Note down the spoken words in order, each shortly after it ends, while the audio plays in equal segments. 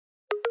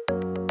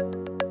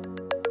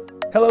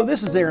Hello,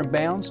 this is Aaron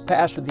Bounds,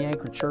 pastor of the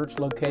Anchor Church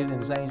located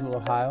in Zanesville,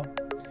 Ohio.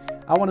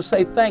 I want to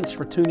say thanks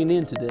for tuning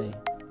in today.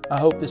 I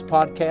hope this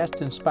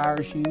podcast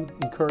inspires you,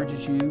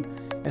 encourages you,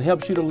 and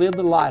helps you to live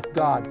the life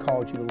God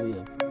called you to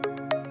live.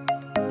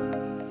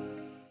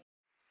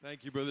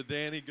 Thank you, Brother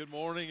Danny. Good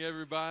morning,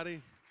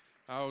 everybody.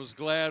 I was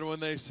glad when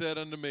they said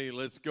unto me,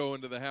 let's go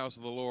into the house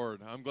of the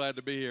Lord. I'm glad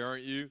to be here,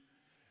 aren't you?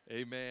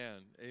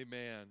 Amen.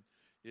 Amen.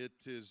 It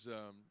is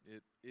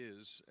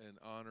an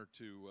honor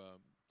to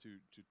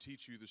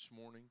teach you this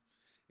morning,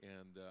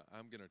 and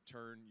I'm going to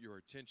turn your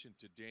attention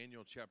to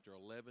Daniel chapter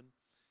 11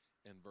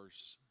 and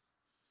verse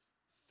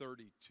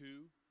 32.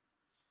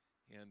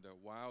 And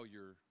while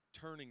you're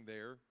turning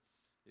there,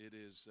 it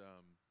is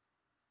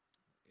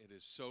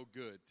so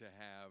good to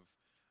have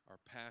our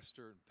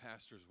pastor and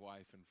pastor's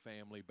wife and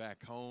family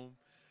back home.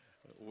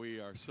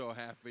 We are so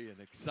happy and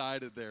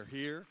excited they're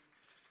here,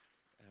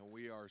 and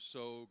we are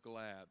so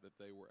glad that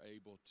they were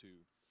able to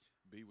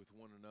be with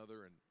one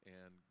another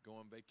and go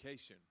on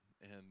vacation.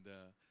 And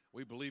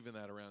we believe in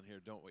that around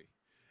here, don't we?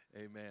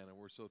 Amen. And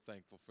we're so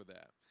thankful for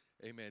that.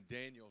 Amen.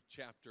 Daniel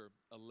chapter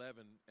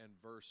 11 and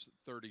verse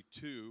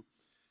 32.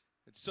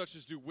 And such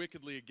as do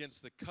wickedly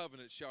against the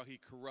covenant shall he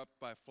corrupt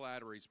by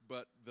flatteries,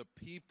 but the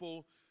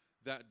people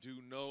that do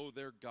know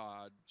their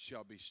God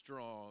shall be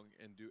strong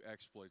and do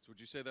exploits.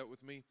 Would you say that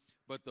with me?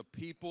 But the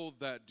people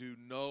that do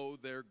know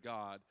their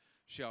God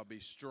shall be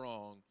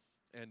strong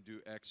and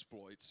do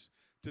exploits.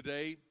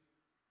 Today,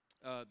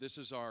 this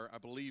is our, I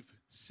believe,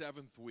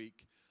 7th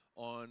week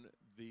on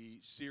the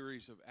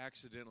series of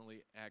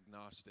Accidentally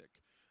Agnostic.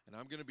 And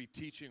I'm going to be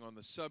teaching on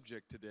the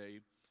subject today,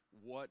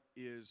 what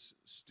is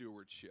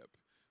stewardship?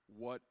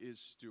 What is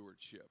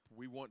stewardship?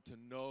 We want to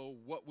know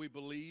what we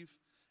believe,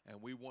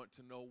 and we want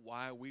to know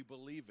why we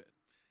believe it.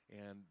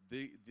 And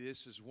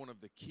this is one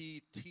of the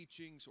key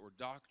teachings or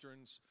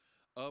doctrines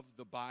of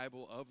the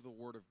Bible, of the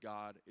Word of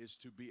God, is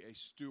to be a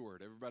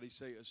steward. Everybody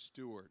say a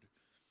steward.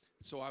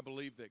 So I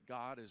believe that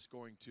God is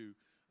going to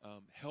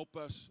help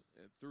us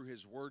through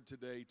His Word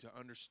today to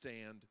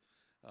understand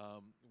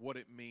what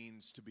it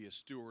means to be a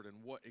steward and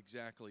what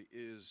exactly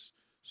is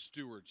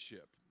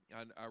stewardship.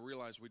 I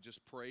realize we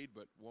just prayed,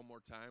 but one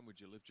more time,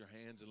 would you lift your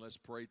hands and let's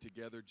pray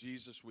together.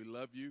 Jesus, we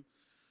love you.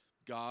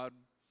 God,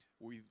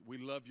 we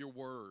love your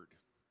Word.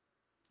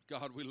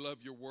 God, we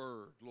love your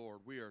Word, Lord.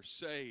 We are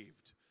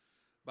saved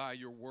by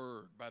your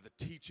Word, by the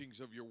teachings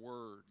of your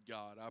Word,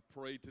 God. I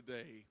pray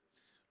today,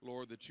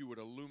 Lord, that you would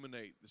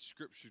illuminate the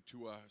Scripture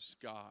to us,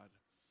 God.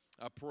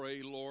 I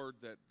pray, Lord,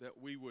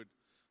 that we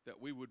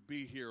would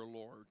be here,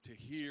 Lord, to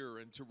hear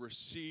and to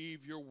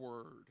receive your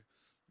word.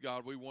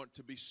 God, we want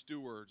to be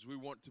stewards. We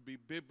want to be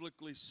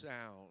biblically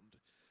sound.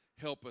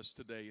 Help us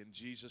today in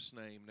Jesus'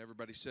 name. And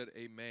everybody said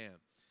amen.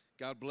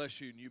 God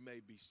bless you, and you may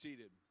be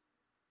seated.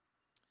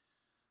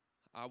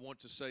 I want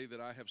to say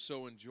that I have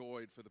so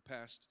enjoyed for the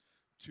past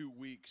 2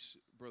 weeks,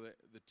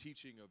 the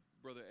teaching of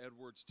Brother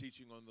Edwards,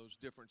 teaching on those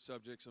different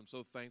subjects. I'm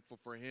so thankful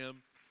for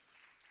him.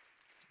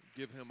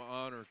 Give him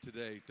honor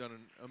today. Done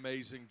an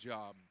amazing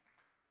job.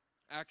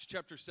 Acts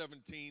chapter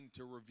 17,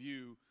 to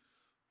review,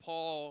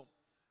 Paul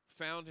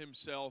found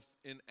himself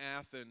in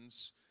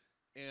Athens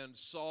and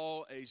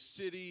saw a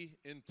city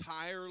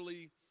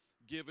entirely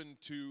given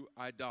to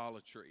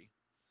idolatry.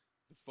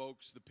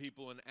 The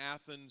people in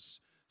Athens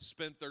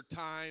spent their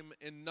time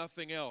in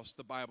nothing else,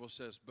 the Bible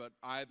says, but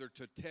either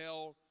to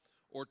tell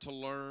or to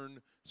learn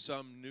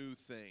some new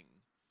thing.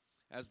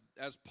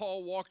 As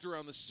Paul walked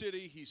around the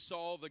city, he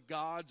saw the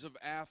gods of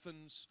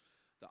Athens,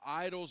 the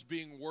idols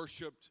being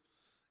worshipped.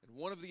 And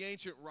one of the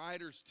ancient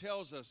writers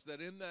tells us that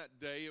in that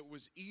day it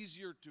was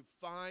easier to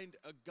find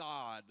a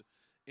god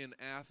in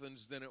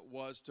Athens than it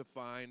was to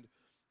find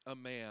a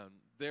man.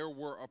 There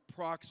were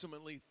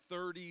approximately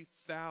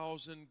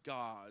 30,000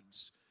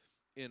 gods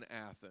in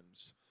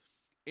Athens.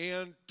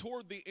 And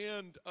toward the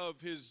end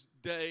of his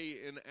day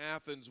in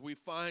Athens, we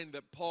find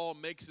that Paul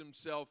makes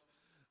himself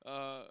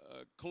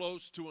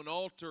close to an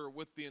altar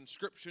with the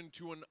inscription,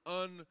 to an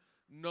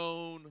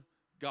unknown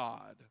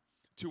God.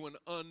 To an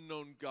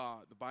unknown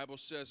God. The Bible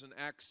says in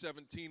Acts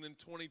 17 and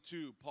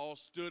 22, Paul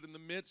stood in the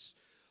midst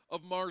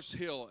of Mars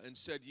Hill and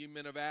said, Ye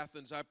men of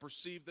Athens, I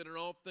perceive that in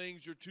all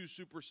things you're too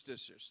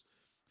superstitious.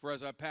 For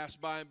as I passed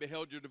by and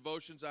beheld your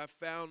devotions, I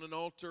found an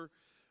altar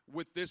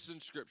with this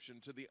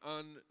inscription, to the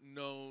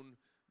unknown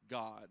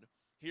God.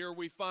 Here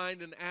we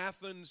find in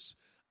Athens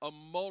a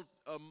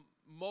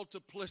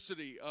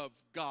multiplicity of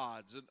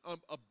gods, an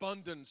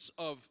abundance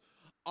of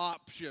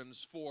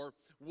options for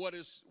what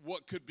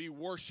could be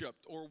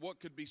worshiped or what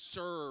could be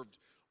served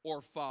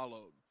or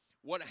followed.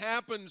 What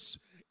happens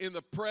in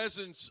the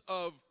presence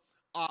of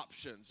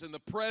options, in the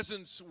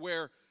presence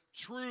where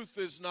truth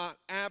is not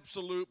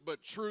absolute,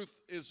 but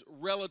truth is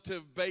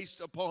relative based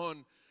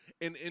upon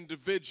an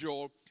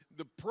individual,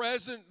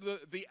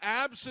 the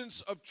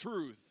absence of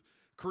truth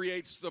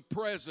creates the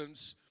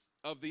presence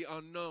of the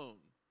unknown.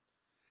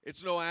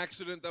 It's no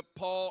accident that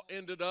Paul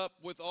ended up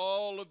with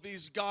all of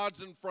these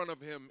gods in front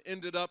of him,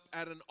 ended up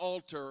at an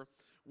altar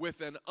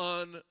with an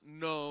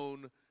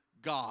unknown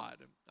God.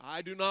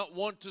 I do not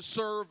want to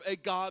serve a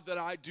God that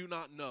I do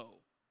not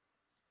know.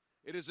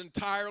 It is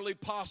entirely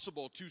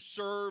possible to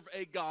serve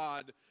a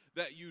God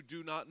that you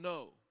do not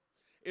know.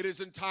 It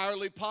is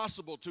entirely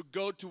possible to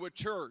go to a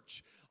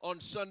church on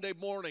Sunday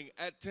morning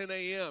at 10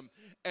 a.m.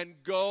 and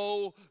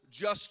go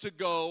just to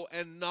go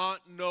and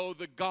not know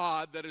the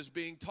God that is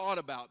being taught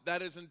about.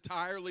 That is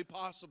entirely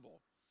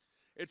possible.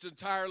 It's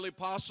entirely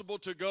possible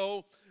to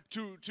go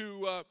to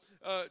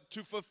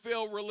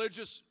fulfill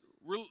religious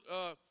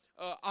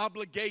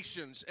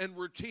obligations and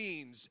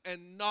routines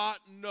and not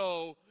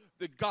know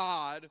the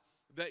God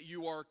that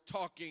you are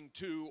talking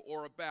to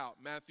or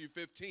about. Matthew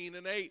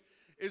 15:8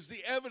 is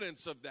the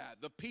evidence of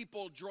that. The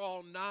people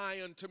draw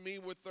nigh unto me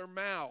with their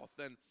mouth,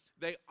 and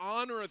they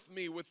honoreth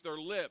me with their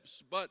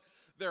lips, but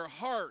their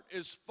heart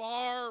is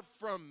far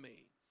from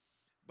me.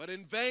 But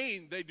in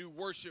vain they do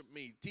worship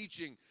me,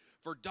 teaching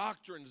for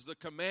doctrines the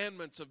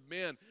commandments of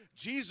men.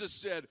 Jesus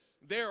said,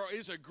 there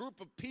is a group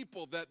of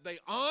people that they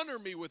honor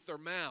me with their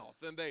mouth,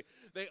 and they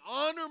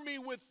honor me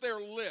with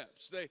their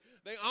lips. They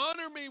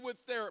honor me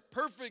with their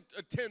perfect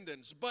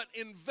attendance, but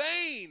in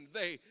vain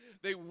they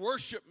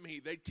worship me.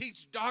 They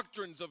teach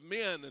doctrines of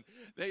men, and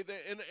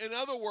in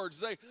other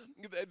words, they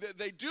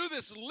do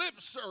this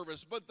lip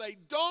service, but they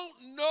don't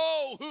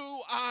know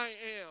who I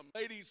am.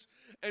 Ladies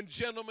and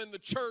gentlemen, the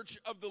church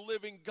of the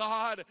living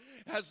God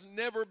has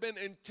never been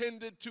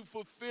intended to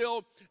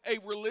fulfill a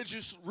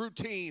religious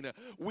routine.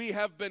 We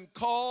have been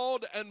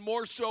called, and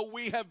more so,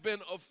 we have been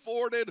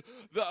afforded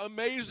the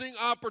amazing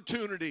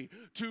opportunity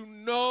to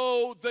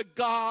know the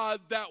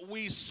God that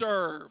we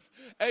serve.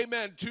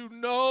 Amen. To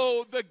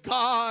know the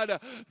God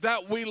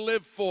that we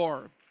live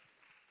for.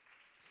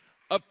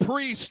 A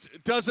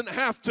priest doesn't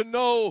have to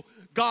know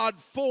God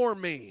for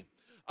me.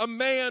 A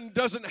man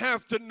doesn't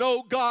have to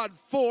know God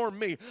for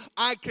me.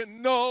 I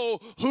can know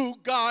who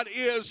God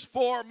is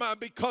for me,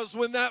 because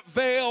when that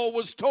veil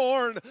was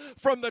torn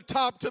from the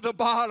top to the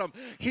bottom,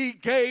 he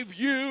gave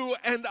you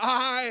and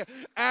I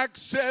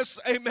access,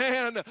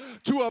 amen,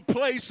 to a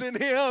place in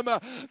him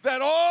that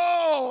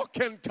all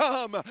can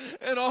come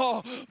and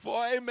all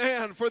for,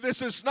 amen. For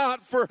this is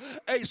not for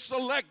a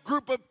select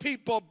group of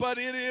people, but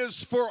it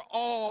is for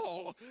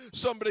all.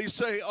 Somebody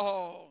say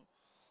all.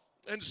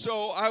 And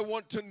so I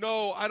want to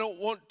know, I don't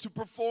want to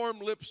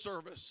perform lip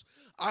service.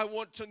 I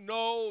want to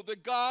know the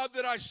God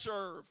that I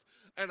serve,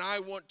 and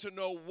I want to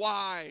know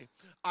why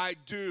I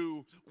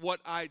do what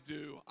I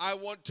do. I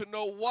want to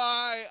know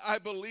why I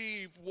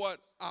believe what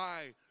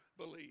I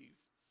believe.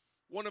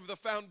 One of the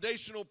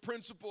foundational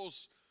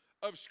principles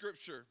of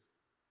Scripture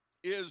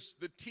is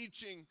the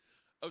teaching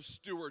of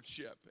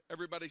stewardship.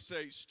 Everybody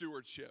say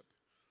stewardship.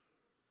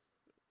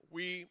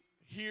 We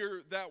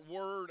hear that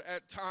word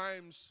at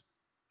times,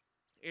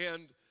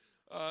 and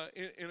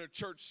in a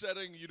church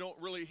setting, you don't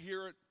really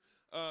hear it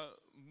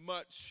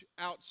much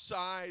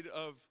outside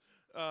of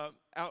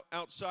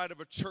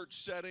a church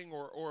setting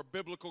or a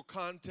biblical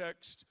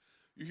context.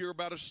 You hear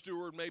about a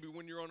steward maybe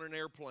when you're on an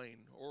airplane,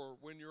 or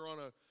when you're on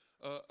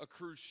a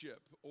cruise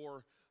ship,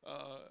 or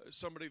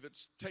somebody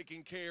that's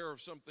taking care of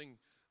something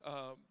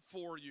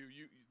for you.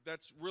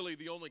 That's really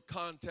the only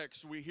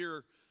context we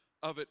hear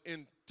of it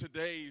in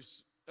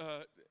today's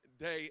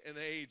day and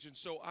age. And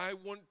so I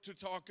want to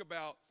talk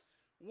about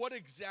what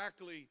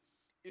exactly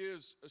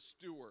is a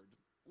steward.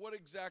 What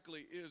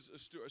exactly is a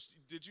steward?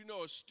 Did you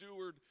know a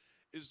steward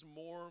is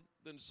more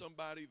than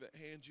somebody that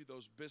hands you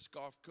those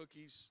Biscoff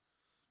cookies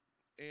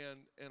and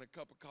a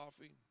cup of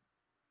coffee?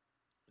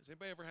 Has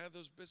anybody ever had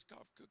those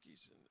Biscoff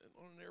cookies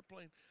on an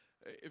airplane?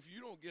 If you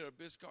don't get a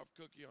Biscoff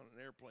cookie on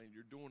an airplane,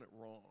 you're doing it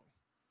wrong.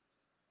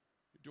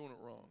 You're doing it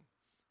wrong.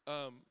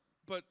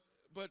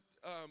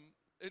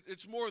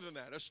 It's more than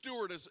that. A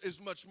steward is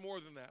much more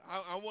than that.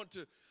 I want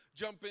to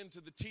jump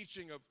into the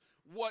teaching of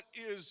what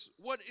is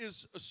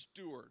a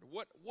steward.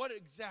 What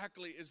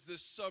exactly is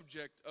this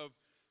subject of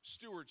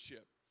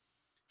stewardship?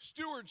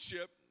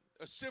 Stewardship,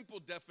 a simple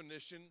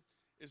definition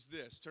is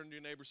this. Turn to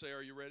your neighbor, say,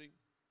 are you ready?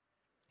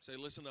 Say,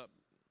 listen up.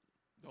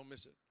 Don't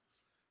miss it.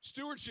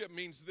 Stewardship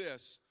means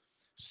this.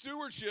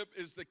 Stewardship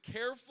is the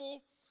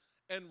careful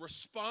and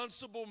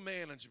responsible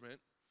management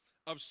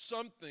of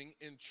something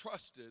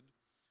entrusted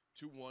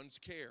to one's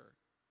care.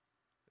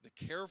 The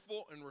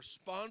careful and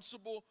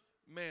responsible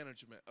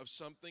management of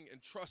something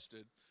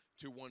entrusted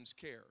to one's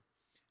care.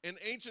 In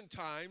ancient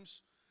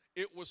times,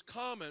 it was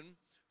common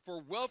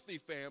for wealthy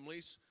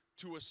families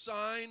to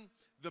assign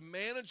the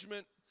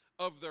management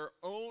of their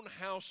own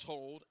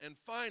household and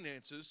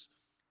finances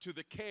to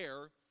the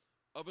care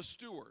of a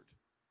steward.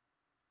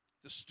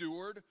 The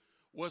steward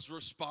was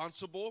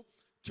responsible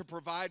to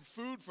provide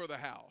food for the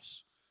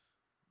house.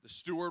 The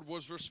steward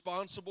was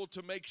responsible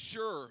to make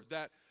sure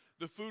that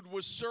the food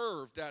was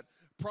served at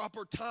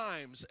proper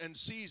times and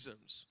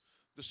seasons.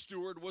 The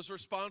steward was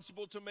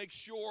responsible to make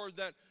sure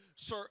that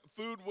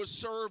food was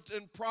served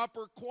in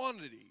proper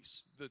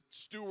quantities. The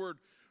steward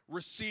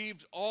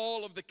received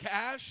all of the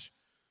cash.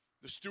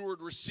 The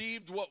steward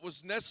received what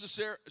was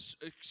necessary.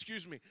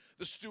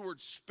 The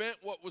steward spent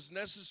what was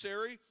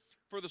necessary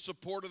for the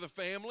support of the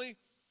family.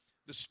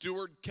 The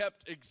steward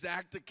kept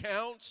exact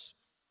accounts.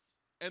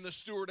 And the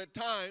steward at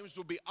times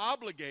would be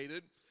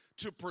obligated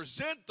to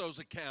present those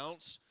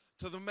accounts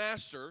to the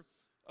master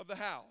of the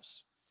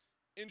house.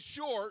 In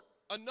short,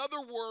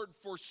 another word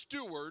for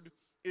steward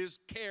is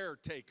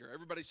caretaker.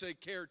 Everybody say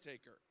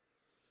caretaker.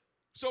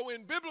 So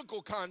in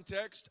biblical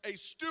context, a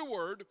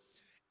steward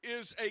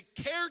is a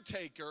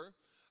caretaker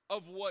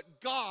of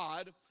what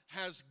God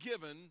has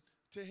given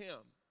to him.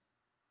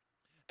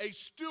 A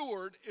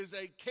steward is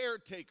a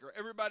caretaker.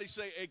 Everybody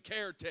say a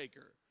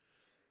caretaker.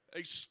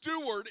 A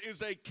steward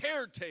is a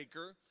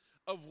caretaker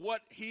of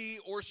what he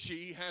or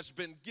she has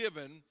been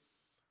given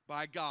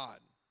by God.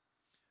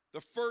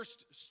 The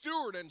first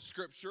steward in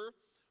Scripture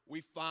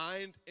we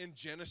find in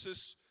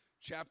Genesis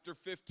chapter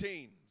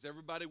 15. Is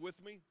everybody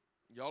with me?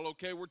 Y'all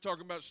okay? We're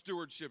talking about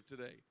stewardship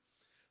today.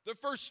 The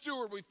first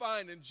steward we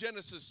find in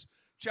Genesis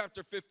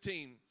chapter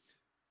 15,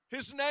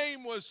 his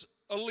name was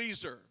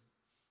Eliezer,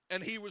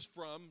 and he was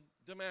from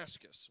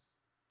Damascus.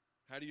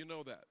 How do you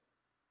know that?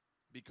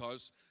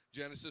 Because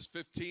Genesis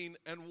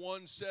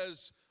 15:1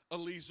 says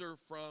Eliezer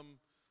from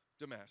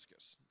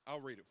Damascus. I'll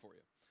read it for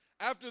you.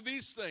 After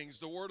these things,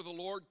 the word of the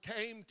Lord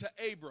came to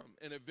Abram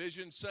in a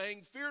vision,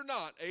 saying, Fear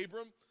not,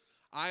 Abram,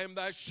 I am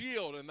thy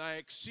shield and thy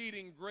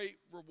exceeding great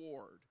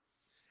reward.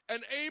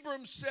 And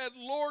Abram said,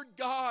 Lord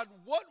God,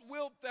 what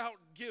wilt thou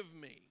give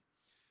me,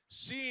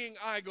 seeing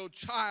I go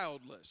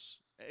childless?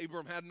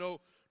 Abram had no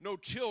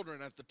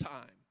children at the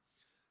time.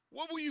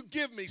 What will you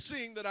give me,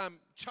 seeing that I'm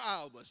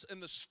childless?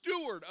 And the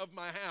steward of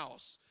my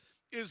house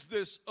is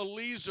this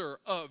Eliezer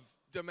of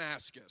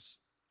Damascus.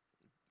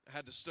 I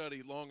had to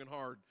study long and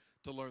hard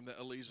to learn that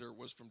Eliezer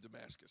was from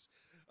Damascus.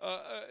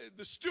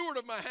 The steward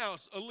of my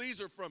house,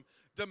 Eliezer from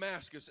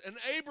Damascus. And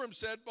Abram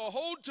said,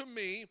 Behold to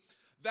me,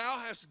 thou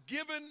hast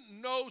given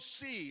no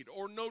seed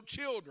or no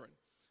children.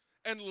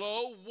 And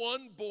lo,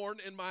 one born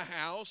in my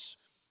house,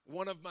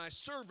 one of my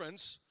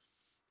servants,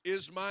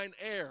 is mine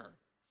heir.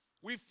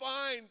 We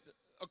find,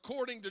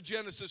 according to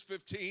Genesis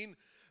 15,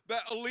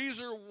 that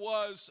Eliezer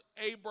was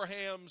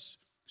Abraham's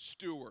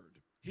steward.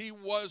 He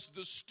was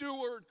the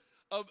steward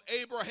of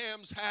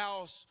Abraham's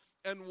house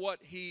and what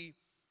he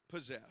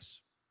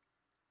possessed.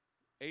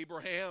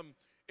 Abraham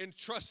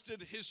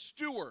entrusted his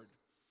steward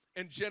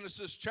in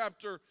Genesis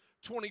chapter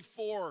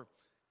 24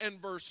 and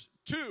verse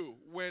 2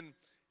 when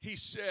he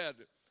said,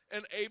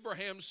 And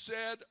Abraham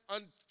said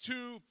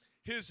unto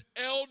his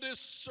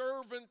eldest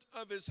servant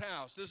of his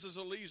house, this is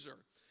Eliezer,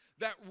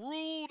 that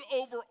ruled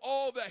over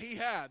all that he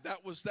had,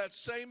 that was that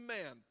same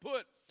man,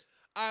 Put,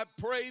 I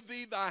pray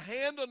thee, thy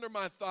hand under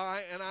my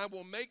thigh, and I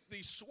will make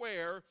thee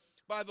swear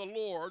by the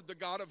Lord, the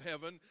God of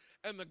heaven,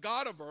 and the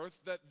God of earth,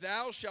 that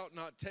thou shalt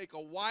not take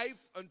a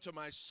wife unto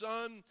my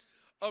son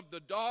of the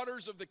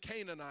daughters of the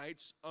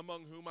Canaanites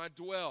among whom I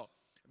dwell.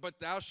 But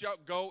thou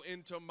shalt go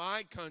into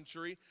my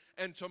country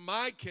and to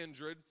my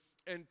kindred,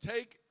 and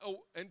take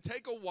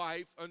a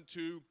wife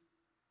unto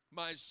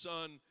my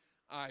son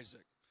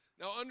Isaac.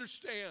 Now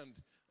understand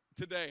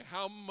today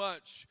how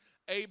much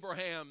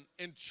Abraham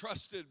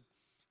entrusted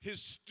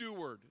his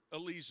steward,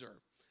 Eliezer.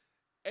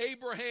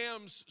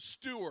 Abraham's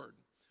steward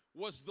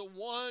was the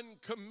one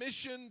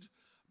commissioned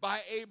by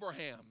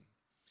Abraham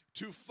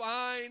to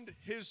find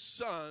his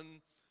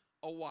son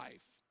a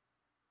wife.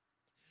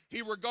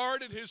 He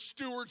regarded his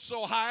steward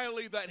so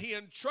highly that he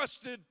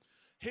entrusted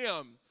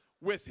him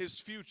with his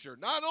future.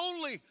 Not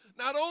only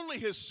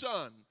his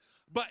son,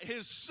 but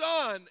his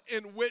son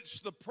in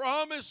which the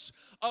promise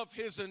of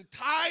his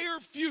entire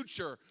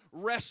future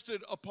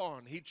rested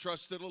upon. He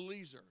trusted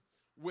Eliezer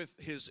with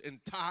his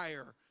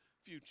entire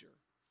future.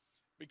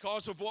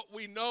 Because of what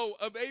we know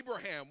of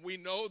Abraham, we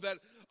know that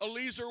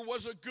Eliezer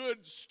was a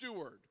good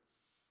steward.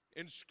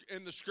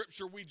 In the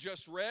scripture we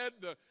just read,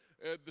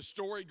 the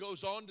story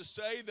goes on to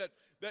say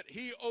that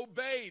he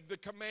obeyed the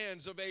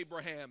commands of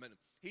Abraham, and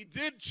he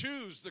did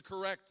choose the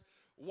correct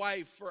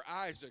wife for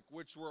Isaac,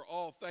 which we're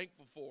all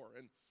thankful for.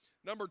 And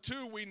number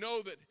two, we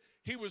know that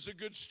he was a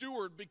good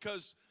steward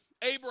because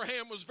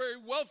Abraham was very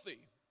wealthy.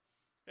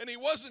 And he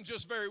wasn't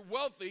just very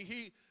wealthy,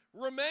 he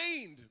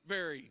remained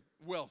very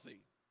wealthy.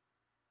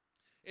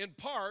 In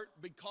part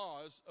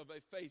because of a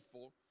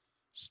faithful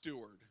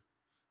steward.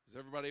 Is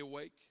everybody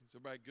awake? Is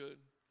everybody good?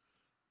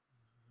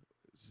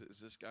 Is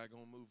this guy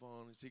going to move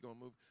on? Is he going to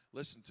move?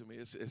 Listen to me.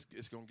 It's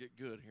going to get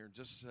good here in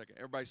just a second.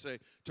 Everybody say,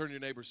 turn to your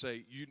neighbor,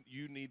 say,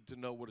 you need to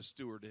know what a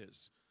steward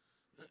is.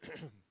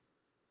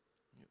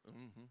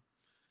 Mm-hmm.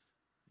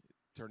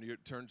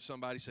 Turn to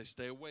somebody, say,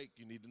 stay awake.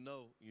 You need to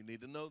know. You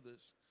need to know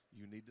this.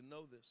 You need to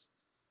know this.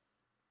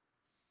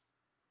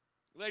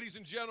 Ladies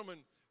and gentlemen,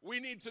 we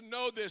need to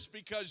know this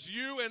because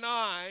you and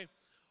I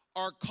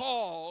are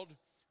called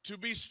to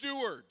be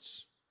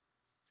stewards.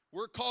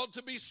 We're called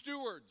to be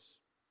stewards.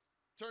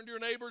 Turn to your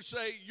neighbor and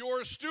say,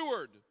 you're a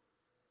steward.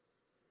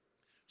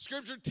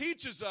 Scripture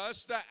teaches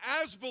us that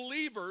as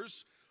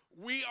believers,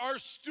 we are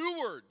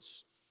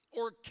stewards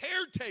or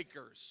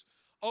caretakers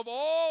of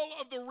all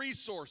of the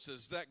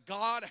resources that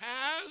God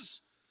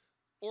has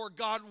or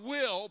God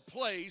will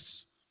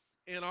place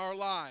in our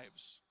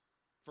lives.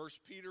 1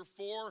 Peter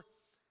 4:10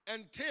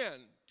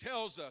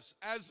 tells us,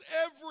 as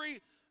every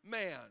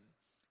man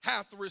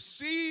hath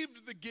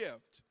received the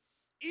gift,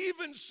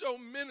 even so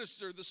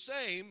minister the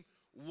same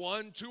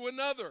one to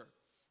another,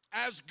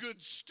 as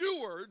good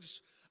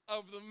stewards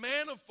of the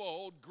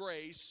manifold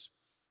grace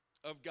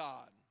of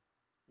God.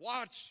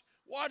 Watch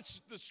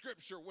the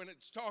scripture when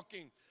it's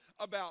talking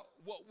about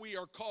what we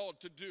are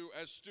called to do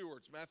as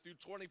stewards. Matthew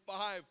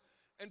 25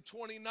 and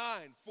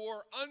 29.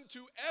 For unto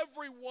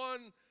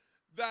everyone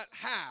that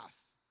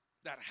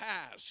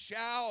has,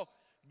 shall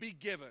be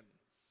given,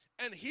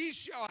 and he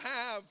shall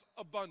have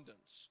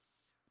abundance.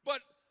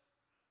 But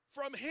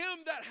from him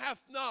that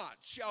hath not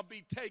shall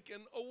be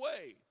taken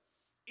away,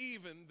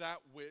 even that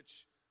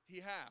which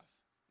he hath.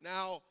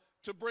 Now,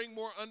 to bring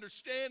more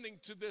understanding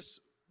to this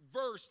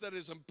verse that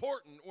is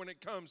important when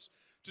it comes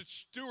to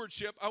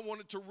stewardship, I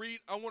want to read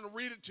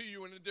it to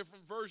you in a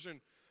different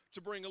version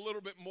to bring a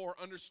little bit more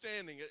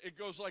understanding. It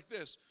goes like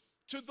this: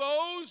 to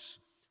those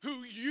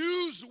who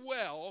use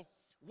well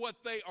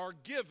what they are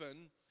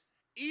given,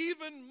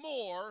 even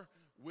more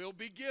will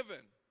be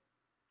given,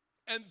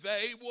 and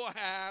they will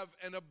have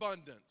an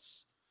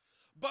abundance.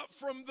 But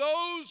from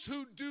those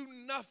who do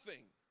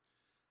nothing,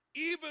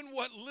 even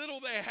what little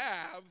they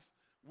have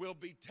will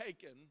be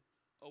taken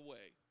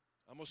away.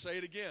 I'm going to say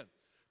it again.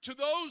 To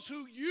those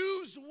who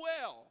use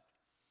well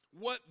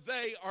what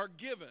they are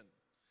given,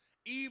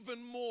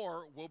 even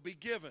more will be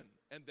given,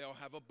 and they'll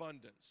have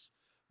abundance.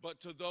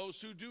 But to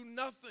those who do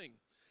nothing,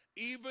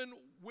 even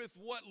with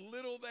what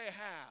little they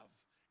have,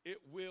 it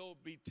will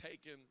be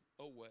taken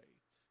away.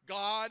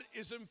 God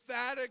is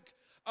emphatic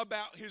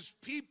about his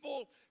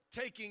people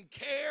taking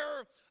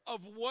care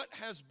of what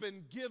has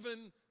been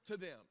given to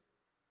them.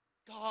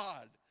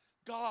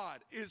 God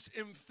is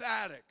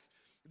emphatic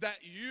that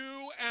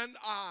you and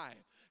I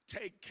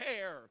take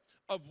care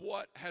of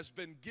what has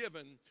been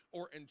given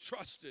or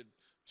entrusted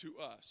to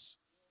us.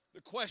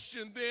 The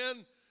question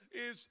then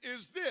is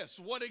this: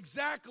 what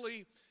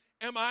exactly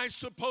am I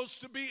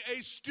supposed to be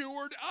a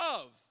steward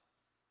of?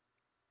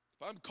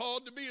 If I'm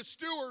called to be a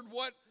steward,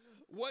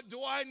 what do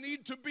I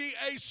need to be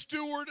a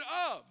steward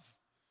of?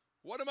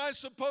 What am I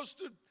supposed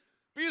to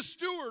be a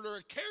steward or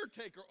a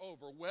caretaker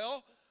over?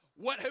 Well,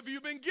 what have you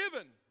been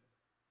given?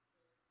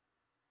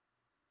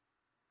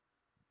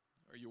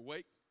 Are you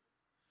awake?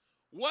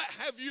 What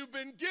have you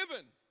been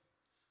given?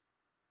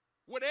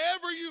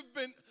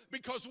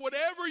 Because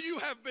whatever you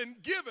have been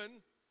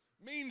given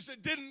means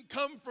it didn't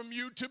come from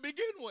you to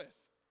begin with.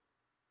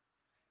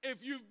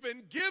 If you've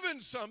been given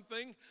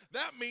something,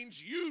 that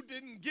means you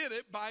didn't get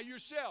it by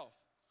yourself.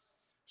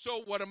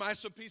 So what am I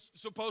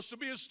supposed to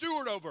be a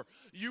steward over?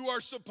 You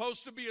are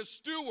supposed to be a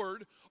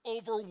steward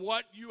over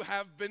what you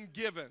have been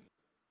given.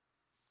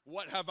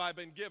 What have I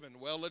been given?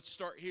 Well, let's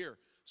start here.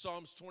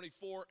 Psalms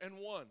 24 and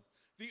 1.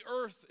 The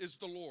earth is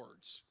the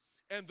Lord's,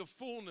 and the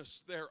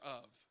fullness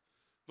thereof,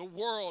 the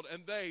world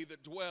and they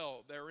that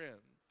dwell therein.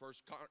 1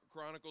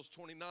 Chronicles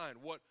 29.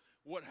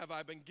 What have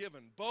I been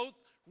given? Both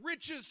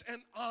riches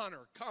and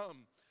honor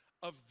come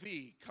of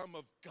thee, come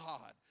of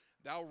God.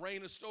 Thou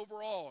reignest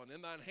over all, and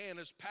in thine hand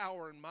is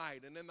power and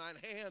might, and in thine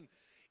hand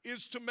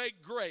is to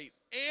make great,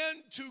 and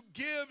to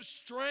give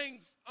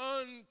strength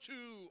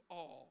unto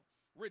all.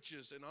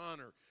 Riches and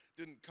honor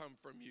didn't come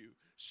from you.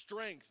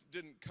 Strength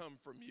didn't come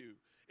from you.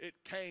 It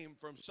came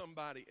from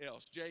somebody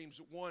else. James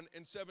 1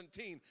 and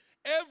 17.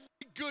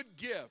 Every good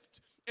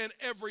gift and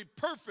every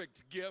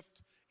perfect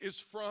gift is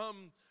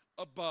from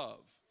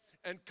above,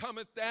 and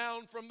cometh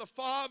down from the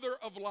Father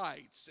of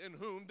lights, in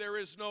whom there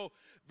is no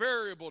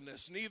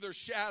variableness, neither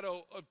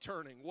shadow of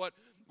turning. What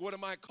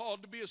am I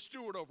called to be a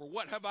steward over?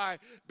 What have I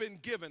been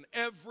given?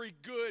 Every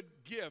good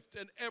gift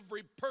and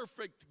every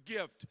perfect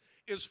gift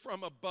is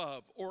from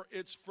above, or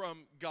it's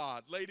from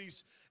God.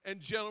 Ladies and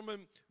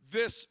gentlemen,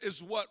 this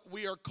is what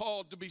we are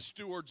called to be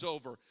stewards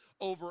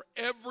over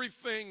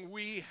everything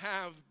we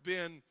have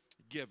been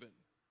given.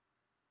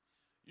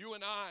 You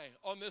and I,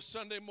 on this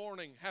Sunday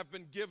morning, have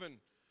been given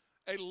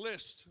a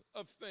list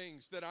of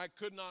things that I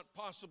could not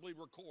possibly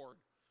record.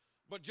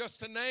 But just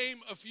to name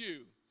a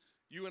few,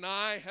 you and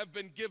I have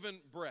been given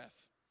breath.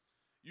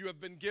 You have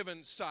been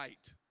given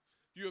sight.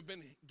 You have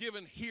been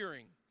given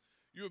hearing.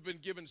 You have been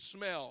given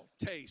smell,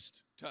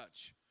 taste,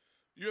 touch.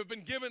 You have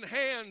been given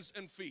hands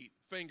and feet,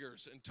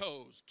 fingers and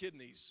toes,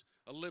 kidneys,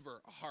 a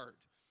liver, a heart.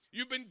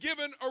 You've been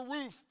given a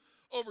roof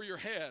over your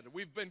head.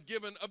 We've been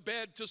given a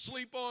bed to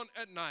sleep on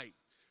at night,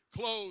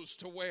 clothes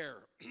to wear,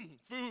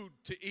 food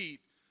to eat,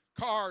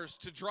 cars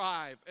to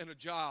drive, and a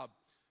job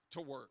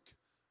to work.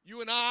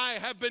 You and I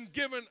have been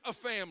given a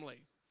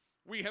family.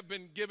 We have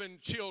been given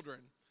children.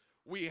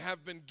 We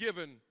have been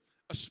given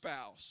a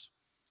spouse.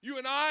 You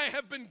and I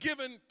have been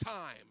given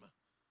time.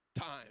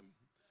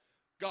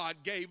 God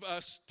gave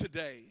us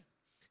today.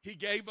 He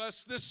gave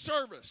us this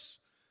service.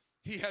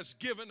 He has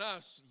given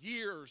us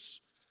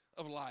years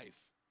of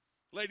life.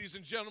 Ladies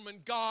and gentlemen,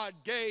 God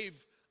gave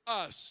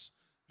us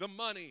the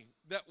money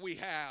that we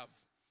have.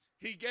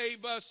 He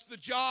gave us the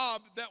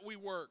job that we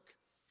work,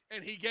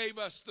 and he gave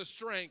us the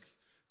strength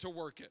to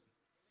work it.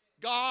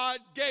 God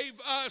gave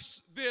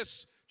us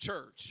this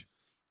church.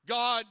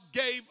 God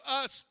gave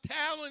us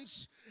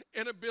talents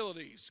and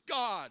abilities.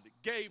 God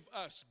gave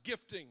us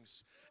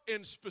giftings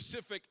in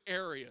specific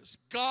areas.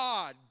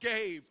 God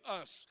gave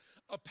us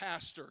a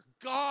pastor.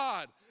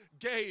 God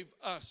gave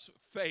us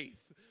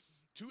faith.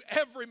 To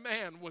every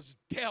man was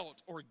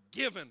dealt or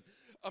given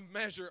a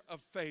measure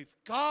of faith.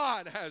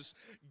 God has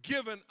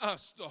given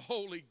us the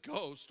Holy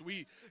Ghost.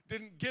 We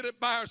didn't get it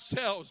by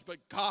ourselves, but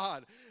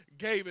God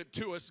gave it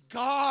to us.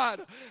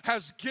 God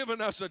has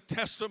given us a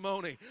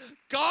testimony.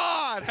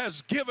 God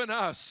has given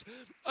us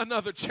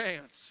another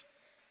chance.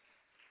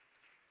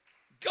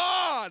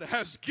 God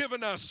has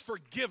given us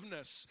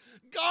forgiveness.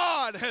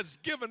 God has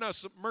given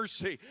us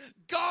mercy.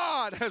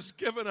 God has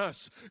given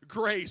us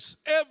grace.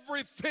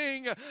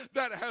 Everything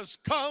that has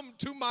come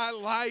to my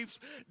life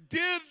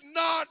did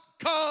not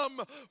come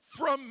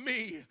from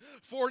me.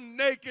 For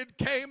naked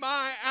came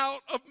I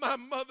out of my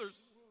mother's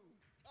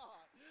womb,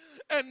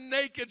 and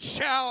naked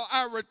shall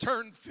I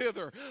return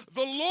thither.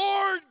 The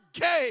Lord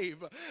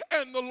gave,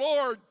 and the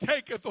Lord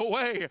taketh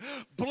away.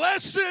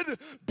 Blessed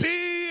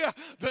be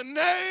the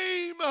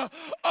name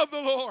of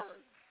the Lord.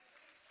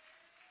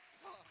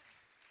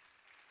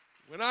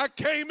 When I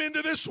came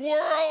into this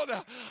world,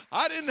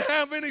 I didn't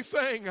have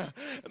anything.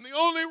 And the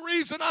only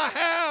reason I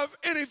have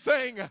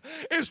anything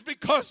is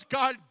because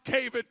God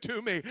gave it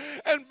to me.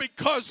 And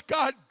because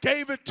God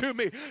gave it to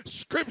me,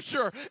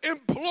 Scripture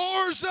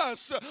implores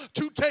us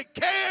to take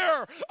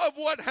care of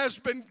what has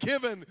been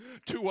given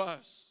to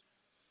us.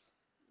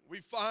 We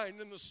find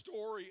in the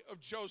story of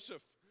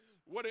Joseph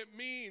what it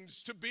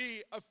means to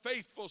be a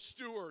faithful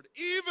steward,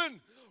 even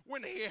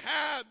when he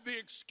had the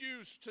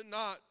excuse to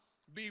not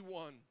be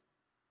one.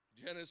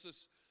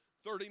 Genesis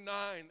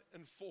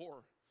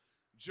 39:4.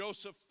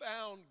 Joseph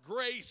found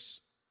grace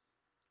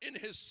in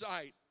his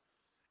sight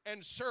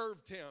and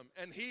served him,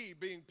 and he,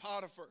 being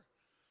Potiphar,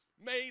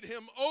 made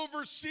him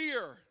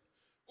overseer,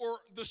 or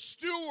the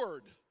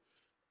steward,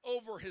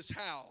 over his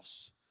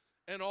house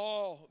and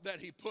all that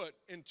he put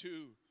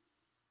into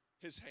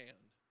his hand.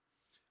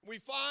 We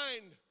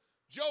find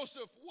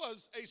Joseph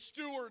was a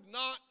steward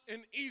not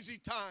in easy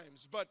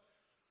times, but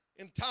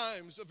in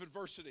times of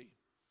adversity.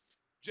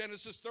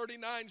 Genesis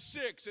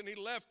 39:6, and he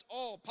left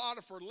all,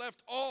 Potiphar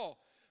left all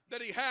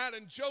that he had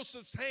in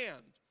Joseph's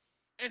hand,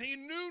 and he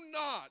knew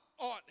not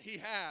aught he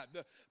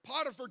had.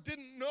 Potiphar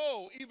didn't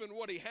know even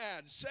what he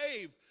had,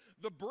 save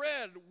the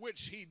bread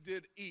which he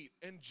did eat.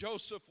 And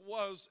Joseph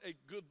was a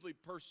goodly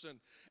person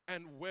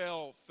and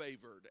well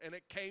favored. And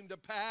it came to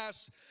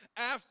pass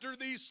after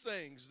these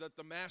things that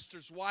the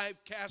master's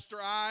wife cast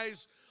her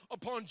eyes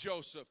upon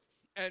Joseph,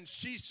 and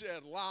she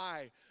said,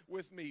 lie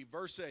with me.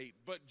 Verse 8,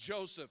 but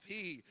Joseph,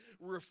 he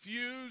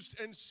refused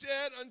and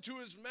said unto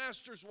his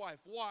master's wife,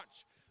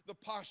 watch the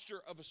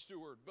posture of a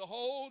steward.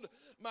 Behold,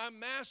 my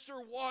master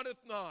wotteth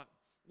not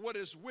what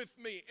is with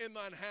me in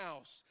thine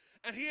house,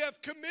 and he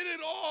hath committed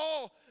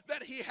all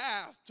that he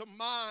hath to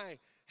my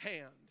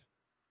hand.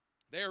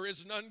 There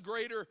is none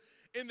greater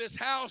in this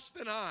house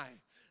than I,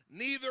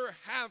 neither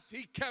hath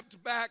he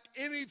kept back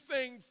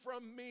anything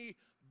from me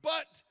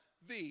but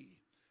thee,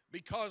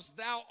 because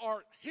thou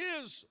art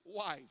his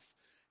wife.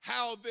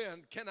 How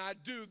then can I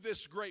do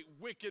this great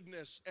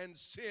wickedness and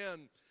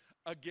sin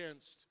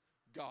against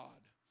God?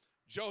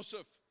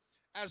 Joseph,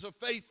 as a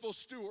faithful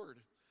steward,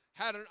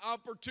 had an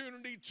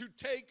opportunity to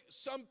take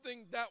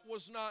something that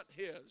was not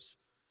his,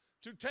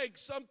 to take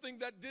something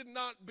that did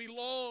not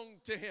belong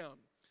to him.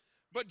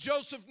 But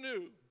Joseph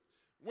knew,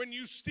 when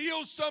you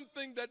steal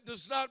something that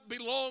does not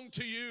belong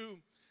to you,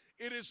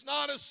 it is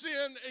not a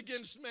sin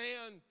against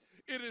man,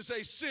 it is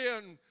a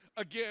sin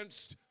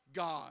against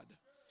God.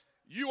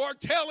 You are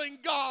telling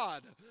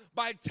God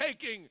by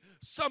taking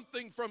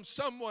something from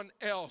someone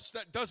else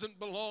that doesn't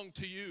belong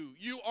to you.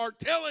 You are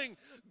telling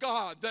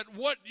God that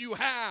what you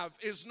have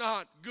is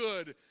not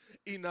good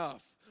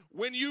enough.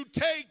 When you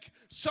take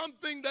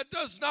something that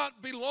does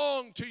not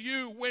belong to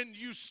you, when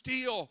you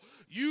steal,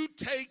 you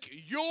take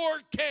your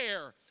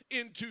care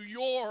into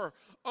your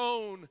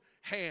own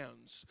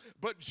hands.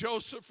 But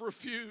Joseph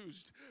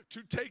refused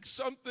to take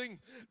something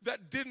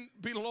that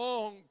didn't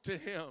belong to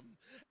him.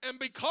 And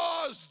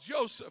because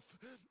Joseph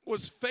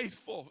was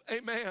faithful,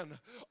 amen,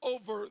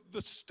 over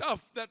the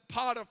stuff that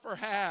Potiphar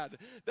had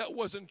that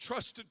was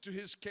entrusted to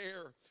his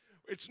care,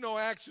 it's no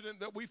accident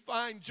that we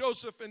find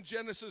Joseph in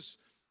Genesis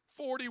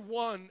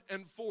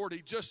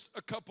 41:40, just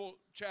a couple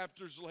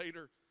chapters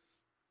later.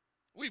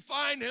 We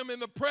find him in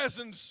the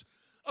presence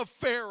of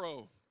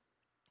Pharaoh,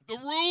 the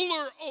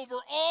ruler over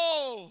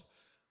all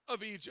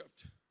of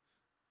Egypt.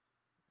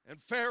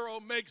 And Pharaoh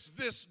makes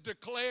this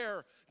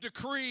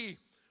decree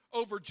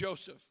over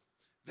Joseph: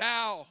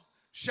 thou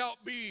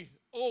shalt be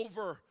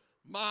over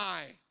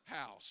my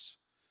house,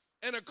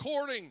 and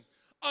according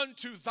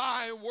unto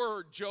thy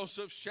word,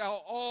 Joseph,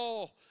 shall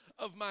all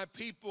of my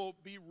people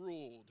be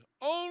ruled.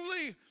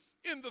 Only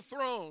in the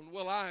throne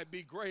will I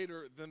be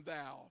greater than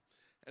thou.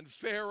 And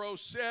Pharaoh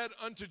said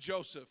unto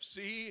Joseph,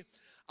 see,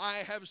 I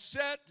have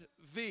set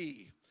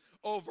thee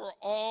over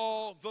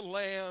all the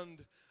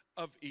land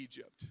of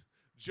Egypt.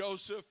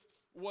 Joseph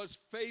was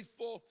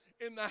faithful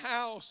in the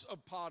house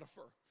of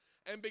Potiphar.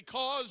 And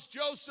because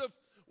Joseph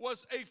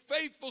was a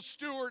faithful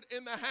steward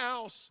in the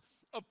house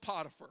of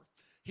Potiphar,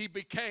 he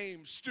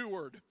became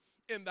steward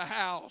in the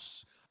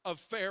house of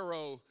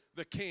Pharaoh,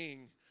 the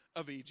king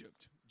of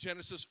Egypt.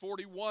 Genesis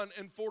 41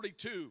 and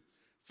 42.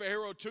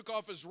 Pharaoh took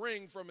off his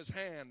ring from his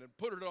hand and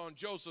put it on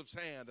Joseph's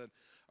hand and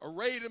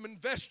arrayed him in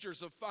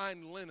vestures of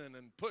fine linen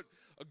and put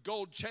a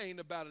gold chain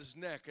about his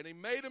neck. And he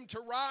made him to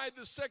ride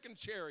the second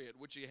chariot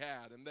which he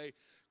had. And they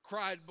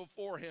cried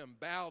before him,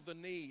 bow the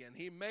knee. And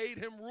he made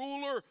him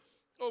ruler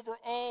over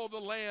all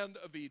the land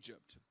of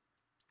Egypt.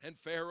 And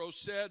Pharaoh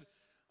said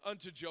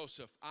unto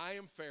Joseph, I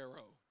am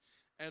Pharaoh,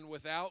 and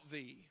without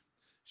thee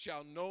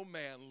shall no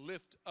man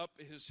lift up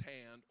his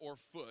hand or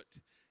foot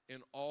in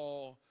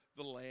all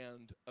the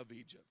land of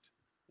Egypt.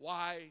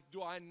 Why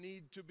do I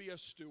need to be a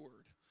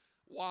steward?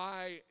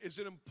 Why is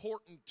it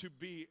important to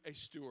be a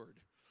steward?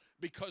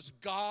 Because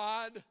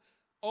God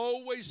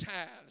always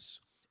has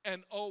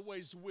and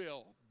always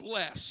will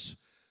bless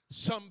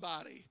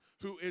somebody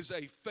who is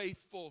a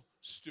faithful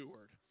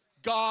steward.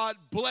 God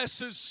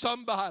blesses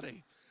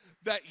somebody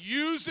that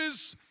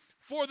uses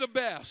for the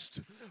best,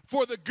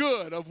 for the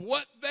good of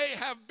what they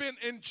have been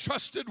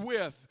entrusted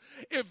with.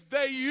 If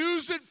they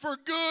use it for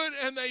good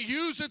and they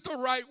use it the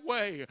right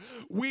way,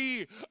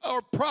 we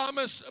are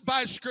promised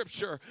by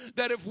Scripture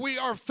that if we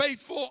are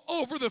faithful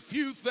over the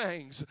few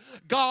things,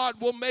 God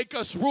will make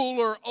us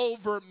ruler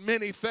over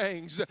many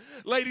things.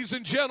 Ladies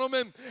and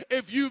gentlemen,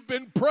 if you've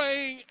been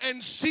praying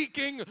and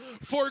seeking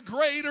for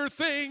greater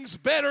things,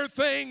 better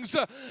things,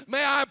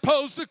 may I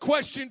pose the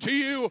question to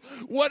you,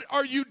 what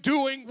are you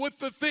doing with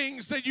the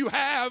things that you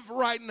have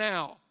right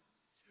now?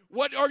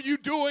 What are you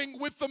doing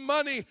with the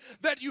money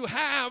that you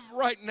have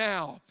right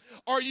now?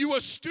 Are you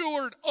a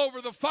steward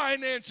over the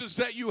finances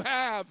that you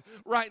have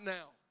right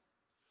now?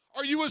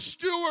 Are you a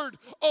steward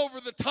over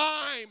the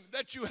time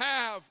that you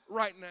have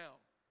right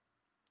now?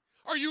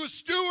 Are you a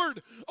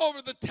steward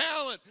over the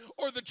talent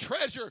or the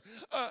treasure?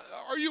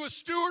 Are you a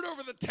steward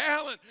over the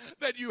talent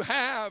that you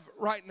have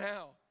right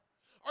now?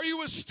 Are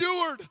you a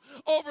steward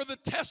over the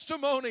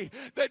testimony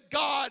that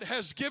God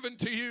has given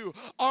to you?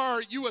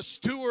 Are you a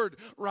steward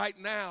right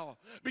now?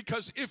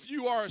 Because if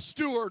you are a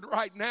steward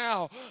right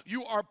now,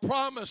 you are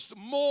promised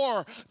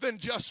more than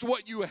just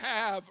what you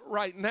have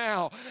right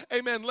now.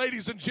 Amen.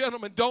 Ladies and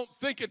gentlemen, don't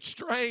think it's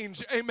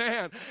strange.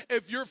 Amen.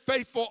 If you're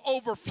faithful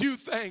over few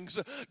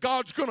things,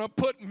 God's going to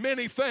put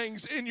many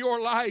things in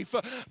your life,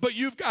 but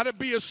you've got to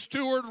be a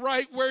steward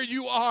right where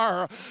you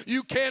are.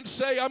 You can't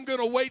say, I'm going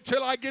to wait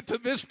till I get to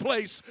this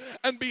place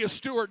and be a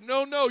steward.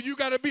 No, you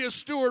got to be a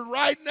steward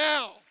right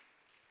now.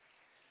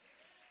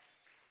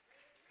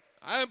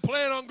 I am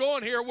planning on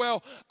going here.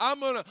 Well,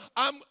 I'm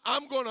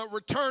gonna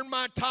return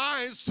my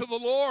tithes to the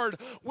Lord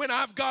when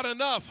I've got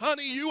enough.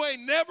 Honey, you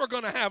ain't never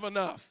gonna have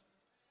enough.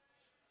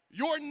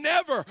 You're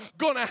never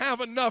going to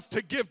have enough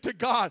to give to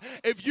God.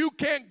 If you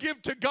can't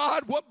give to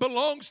God what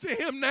belongs to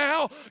Him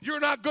now, you're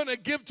not going to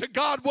give to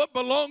God what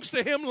belongs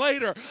to Him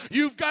later.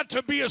 You've got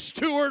to be a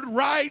steward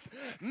right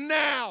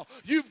now.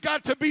 You've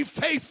got to be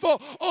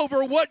faithful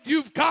over what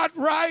you've got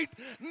right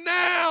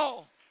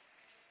now.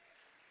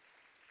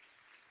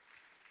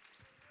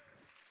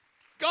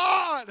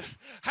 God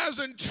has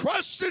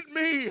entrusted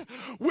me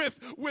with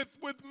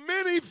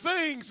many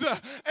things,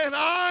 and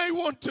I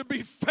want to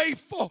be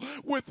faithful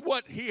with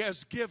what He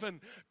has given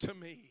to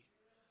me.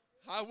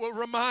 I will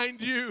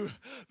remind you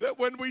that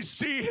when we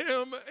see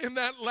Him in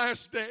that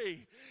last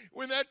day,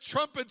 when that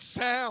trumpet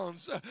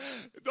sounds,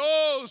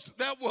 those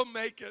that will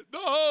make it,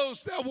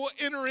 those that will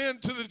enter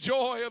into the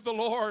joy of the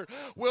Lord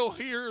will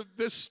hear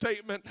this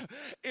statement,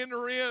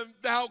 enter in,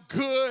 thou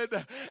good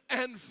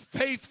and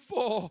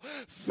faithful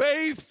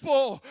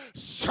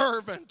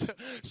servant.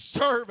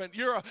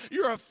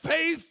 You're a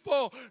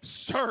faithful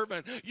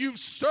servant. You've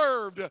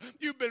served.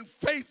 You've been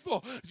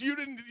faithful.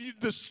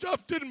 The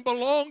stuff didn't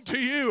belong to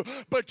you,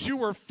 but you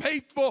were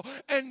faithful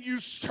and you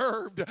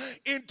served.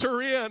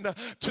 Enter in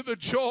to the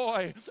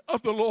joy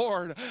of the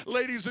Lord.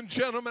 Ladies and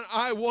gentlemen,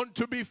 I want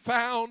to be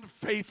found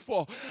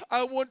faithful.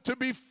 I want to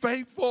be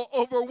faithful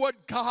over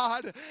what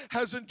God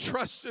has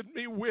entrusted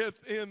me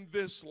with in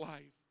this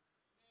life.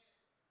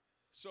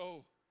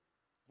 So,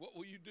 what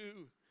will you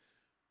do?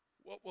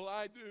 What will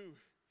I do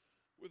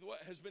with what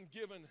has been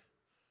given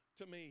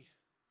to me?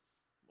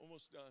 I'm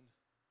almost done.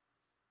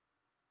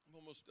 I'm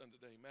almost done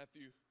today.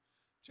 Matthew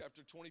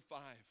chapter 25.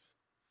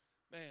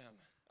 Man,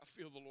 I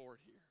feel the Lord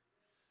here.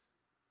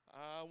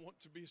 I want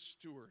to be a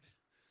steward.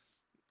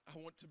 I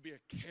want to be a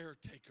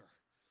caretaker.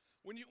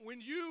 When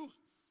you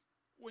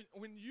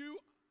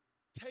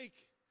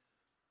take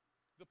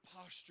the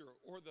posture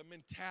or the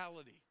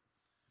mentality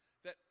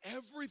that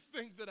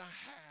everything that I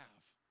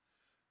have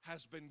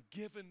has been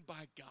given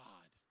by God.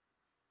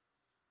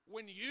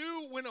 When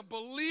a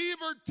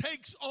believer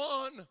takes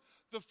on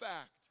the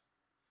fact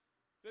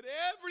that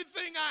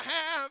everything I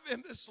have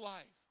in this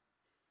life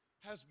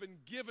has been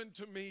given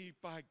to me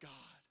by God.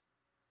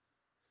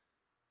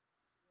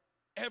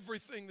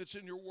 Everything that's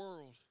in your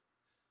world,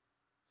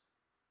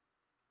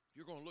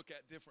 you're going to look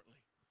at differently.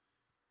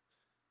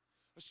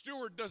 A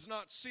steward does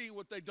not see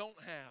what they don't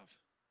have.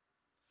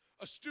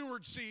 A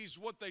steward sees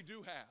what they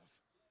do have.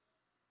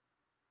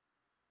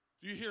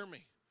 Do you hear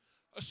me?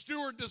 A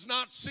steward does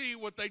not see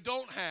what they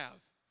don't have.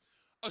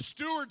 A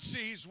steward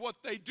sees what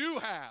they do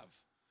have,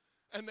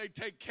 and they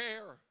take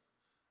care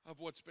of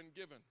what's been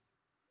given.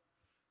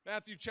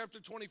 Matthew chapter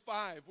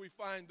 25, we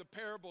find the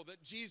parable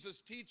that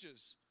Jesus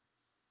teaches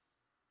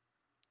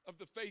of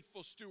the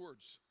faithful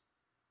stewards.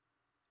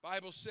 The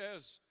Bible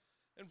says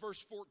in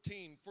verse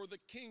 14, for the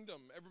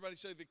kingdom, everybody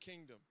say the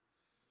kingdom.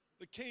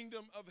 The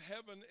kingdom of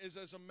heaven is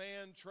as a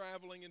man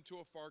traveling into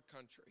a far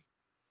country,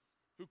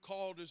 who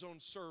called his own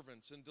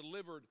servants and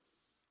delivered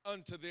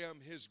unto them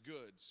his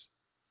goods.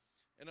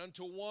 And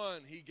unto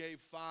one he gave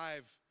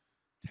 5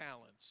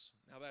 talents.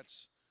 Now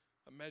that's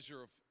a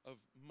measure of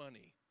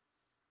money.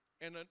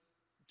 And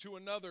to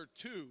another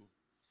 2,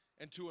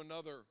 and to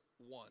another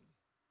 1.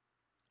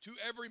 To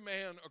every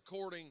man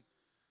according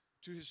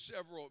to his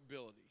several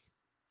ability.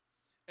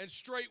 And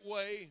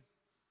straightway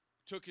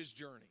took his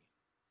journey.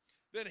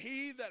 Then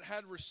he that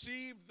had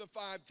received the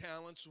 5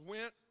 talents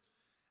went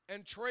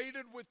and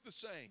traded with the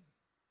same,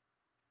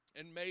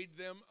 and made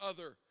them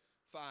other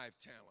 5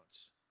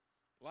 talents.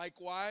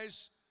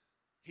 Likewise,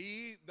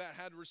 he that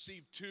had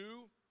received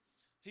 2,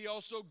 he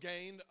also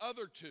gained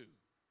other 2.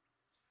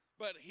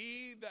 But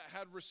he that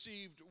had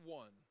received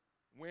 1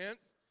 went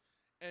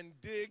and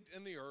digged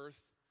in the earth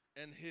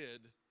and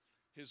hid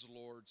his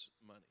Lord's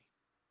money.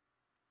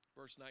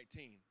 Verse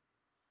 19.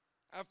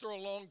 After a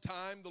long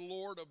time, the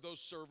Lord of those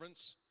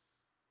servants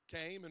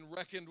came and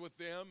reckoned with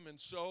them,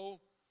 and so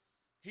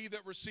he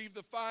that received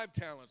the 5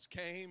 talents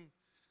came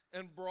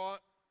and brought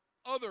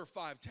other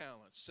 5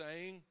 talents,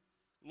 saying,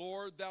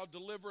 Lord, thou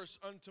deliverest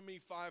unto me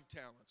 5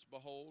 talents.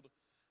 Behold,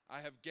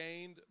 I have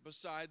gained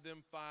beside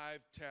them 5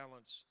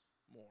 talents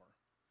more.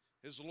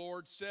 His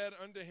Lord said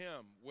unto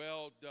him,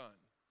 well done,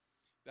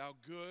 thou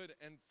good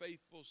and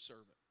faithful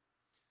servant.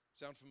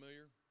 Sound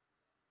familiar?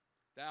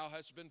 Thou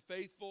hast been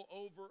faithful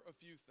over a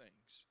few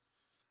things.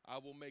 I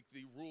will make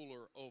thee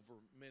ruler over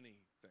many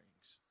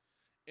things.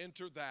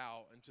 Enter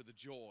thou into the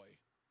joy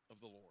of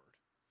the Lord.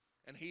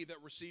 And he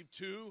that received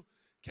 2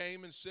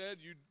 came and said,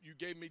 you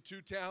gave me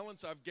 2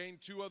 talents. I've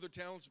gained 2 other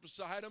talents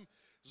beside him.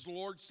 His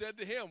Lord said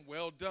to him,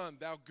 well done,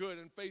 thou good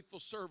and faithful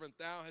servant.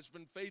 Thou hast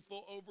been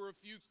faithful over a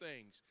few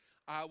things.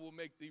 I will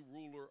make thee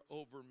ruler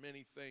over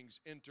many things.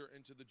 Enter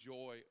into the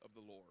joy of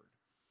the Lord.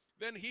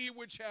 Then he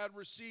which had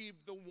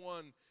received the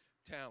 1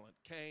 talent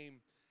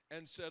came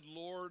and said,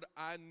 Lord,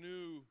 I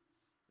knew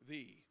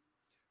thee,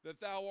 that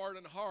thou art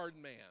an hard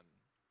man,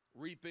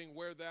 reaping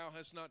where thou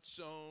hast not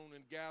sown,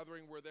 and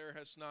gathering where thou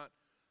hast not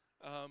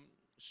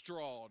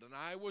strawed. And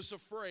I was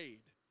afraid,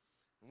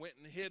 and went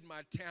and hid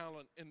my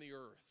talent in the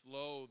earth.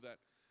 Lo,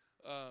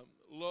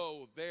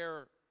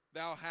 there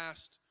thou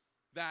hast,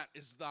 that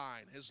is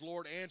thine. His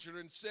Lord answered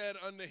and said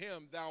unto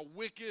him, thou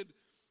wicked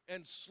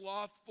and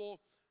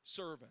slothful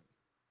servant,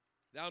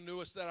 thou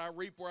knewest that I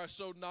reap where I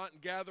sowed not,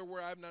 and gather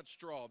where I have not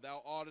strawed.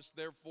 Thou oughtest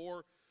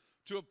therefore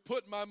to have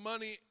put my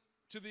money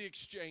to the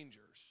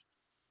exchangers,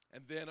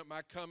 and then at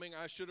my coming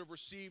I should have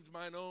received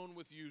mine own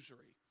with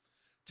usury.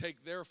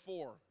 Take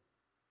therefore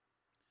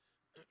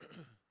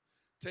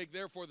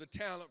the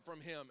talent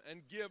from him,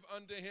 and give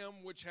unto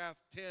him which hath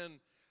 10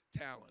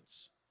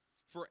 talents.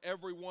 For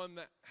everyone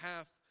that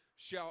hath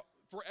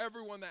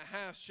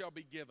shall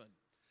be given,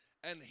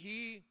 and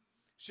he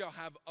shall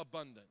have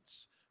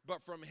abundance.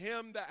 But from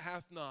him that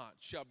hath not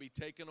shall be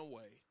taken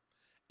away,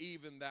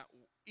 even that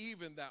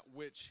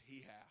which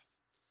he hath.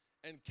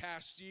 And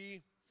cast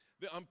ye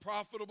the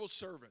unprofitable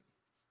servant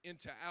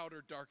into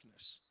outer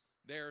darkness.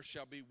 There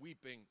shall be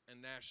weeping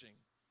and gnashing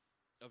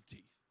of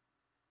teeth.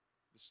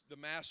 The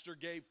master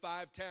gave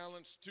 5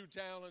 talents, 2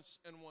 talents,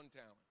 and 1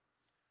 talent.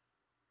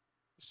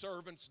 The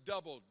servants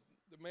doubled.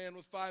 The man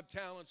with 5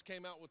 talents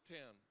came out with 10.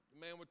 The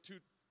man with 2.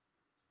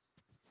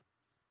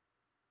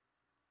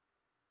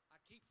 I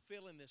keep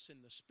feeling this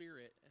in the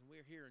spirit, and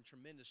we're hearing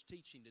tremendous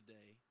teaching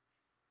today.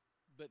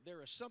 But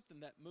there is something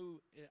that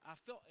moved. I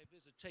felt a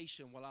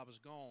visitation while I was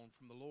gone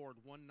from the Lord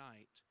one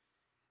night.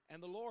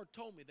 And the Lord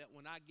told me that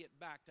when I get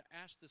back to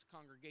ask this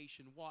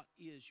congregation, what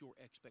is your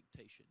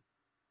expectation?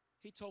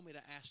 He told me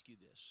to ask you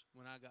this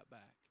when I got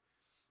back.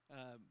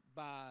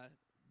 By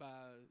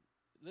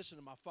listening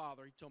to my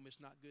father, he told me it's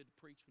not good to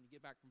preach when you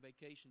get back from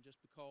vacation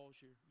just because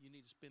you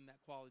need to spend that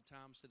quality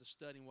time instead of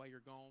studying while you're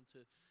gone to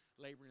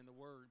laboring in the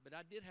Word. But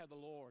I did have the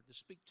Lord to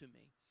speak to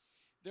me.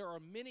 There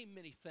are many,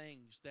 many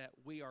things that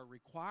we are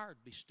required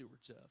to be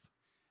stewards of.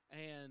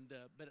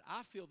 But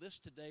I feel this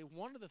today,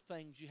 one of the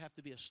things you have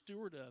to be a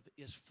steward of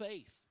is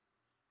faith.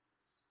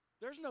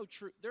 There's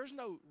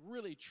no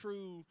really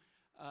true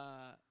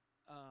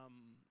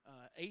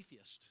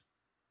atheist.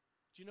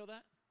 Do you know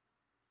that?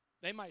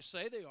 They might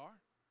say they are.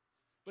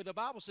 But the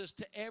Bible says,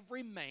 to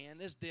every man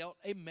is dealt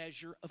a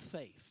measure of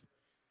faith.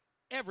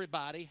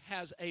 Everybody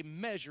has a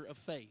measure of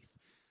faith.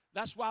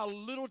 That's why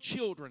little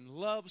children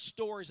love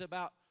stories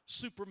about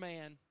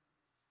Superman,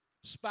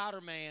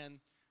 Spider-Man.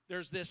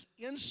 There's this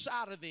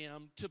inside of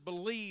them to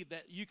believe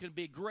that you can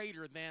be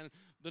greater than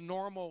the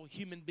normal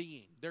human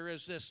being. There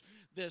is this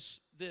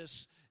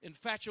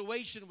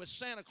infatuation with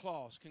Santa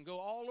Claus can go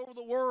all over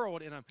the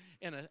world in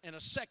a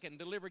second,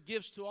 deliver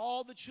gifts to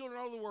all the children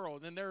all over the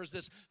world. And there's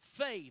this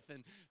faith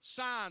and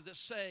signs that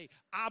say,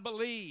 I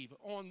believe,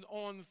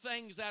 on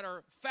things that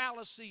are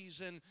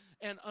fallacies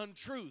and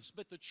untruths.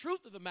 But the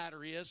truth of the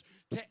matter is,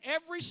 to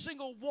every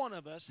single one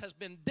of us has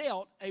been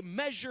dealt a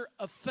measure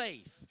of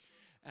faith.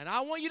 And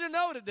I want you to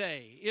know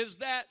today is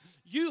that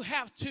you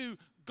have to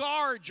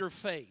guard your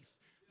faith.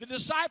 The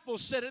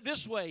disciples said it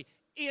this way,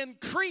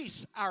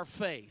 increase our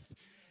faith.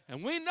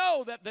 And we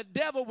know that the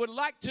devil would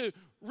like to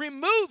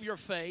remove your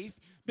faith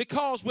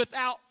because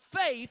without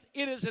faith,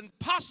 it is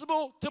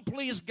impossible to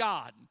please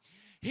God.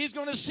 He's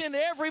going to send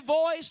every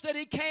voice that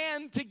he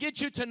can to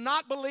get you to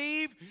not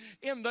believe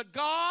in the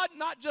God,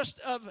 not just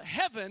of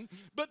heaven,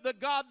 but the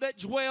God that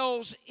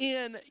dwells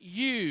in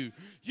you.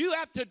 You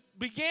have to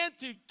begin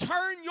to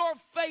turn your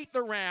faith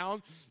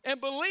around and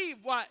believe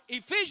what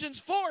Ephesians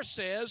 4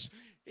 says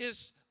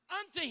is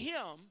unto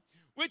him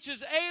which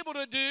is able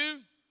to do,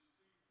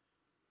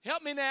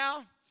 help me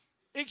now,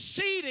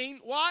 exceeding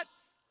what?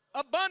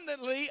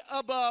 Abundantly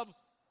above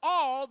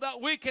all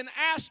that we can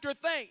ask or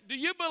think. Do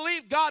you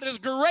believe God is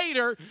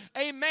greater,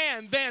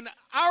 amen, than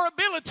our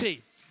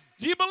ability?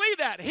 Do you believe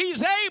that?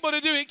 He's able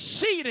to do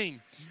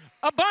exceeding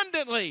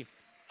abundantly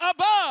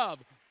above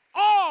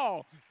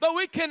all that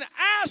we can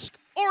ask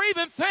or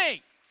even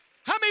think.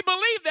 How many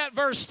believe that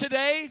verse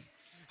today?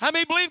 How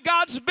many believe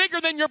God's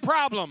bigger than your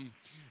problem?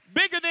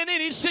 Bigger than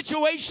any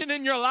situation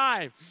in your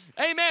life?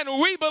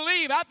 Amen. We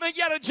believe. I think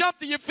you ought to jump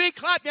to your feet,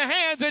 clap your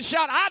hands, and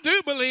shout, I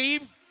do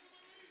believe.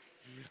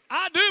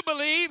 I do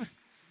believe.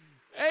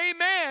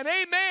 Amen.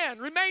 Amen.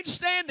 Remain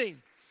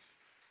standing.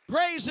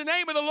 Praise the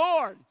name of the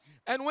Lord.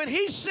 And when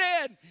he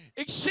said,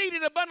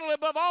 exceeding abundantly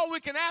above all we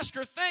can ask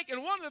or think,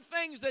 and one of the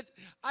things that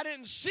I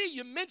didn't see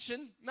you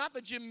mention, not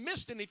that you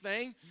missed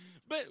anything,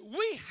 but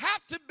we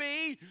have to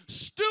be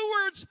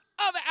stewards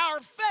of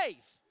our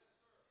faith.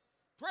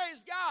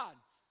 Praise God.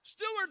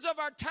 Stewards of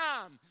our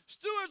time,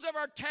 stewards of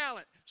our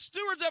talent,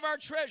 stewards of our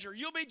treasure.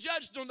 You'll be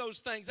judged on those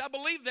things. I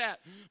believe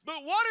that.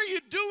 But what are you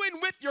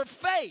doing with your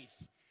faith?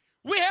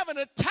 We have an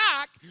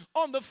attack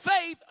on the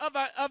faith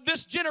of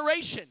this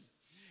generation.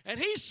 And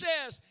he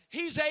says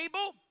he's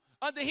able,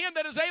 unto him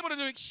that is able to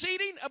do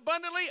exceeding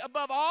abundantly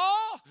above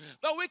all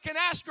that we can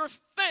ask or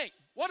think.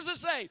 What does it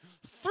say?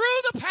 Through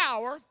the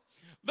power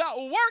that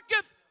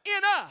worketh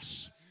in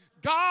us.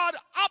 God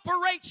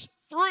operates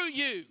through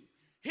you.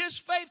 His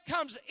faith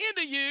comes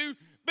into you,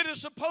 but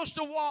is supposed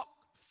to walk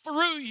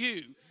through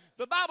you.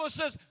 The Bible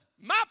says,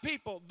 my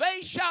people,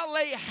 they shall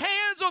lay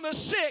hands on the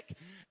sick,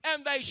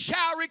 and they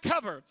shall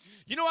recover.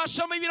 You know why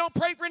some of you don't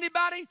pray for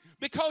anybody?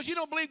 Because you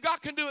don't believe God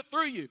can do it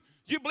through you.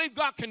 You believe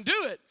God can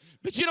do it,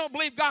 but you don't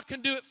believe God can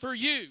do it through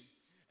you.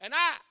 And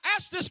I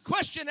ask this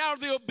question out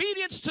of the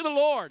obedience to the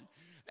Lord.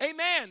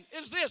 Amen.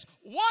 Is this,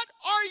 what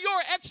are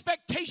your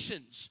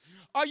expectations?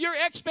 Are your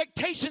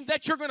expectations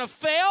that you're going to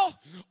fail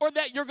or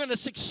that you're going to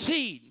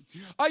succeed?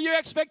 Are your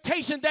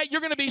expectations that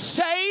you're going to be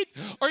saved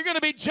or you're going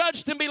to be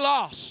judged and be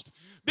lost?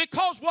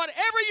 Because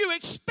whatever you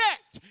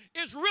expect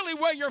is really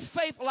where your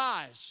faith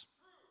lies.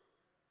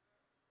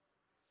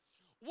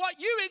 What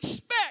you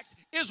expect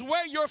is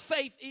where your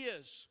faith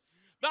is.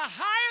 The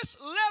highest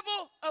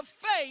level of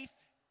faith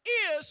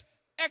is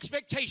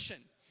expectation.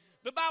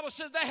 The Bible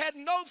says they had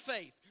no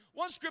faith.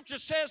 One scripture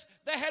says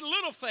they had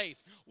little faith.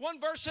 One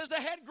verse says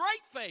they had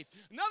great faith.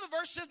 Another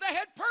verse says they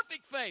had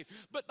perfect faith.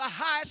 But the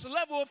highest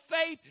level of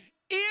faith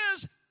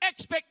is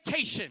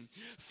expectation.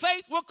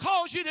 Faith will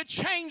cause you to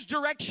change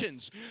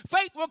directions.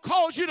 Faith will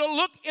cause you to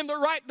look in the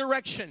right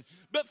direction.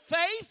 But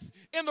faith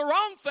in the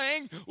wrong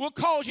thing will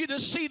cause you to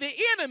see the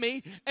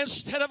enemy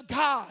instead of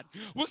God.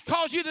 Will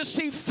cause you to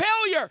see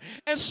failure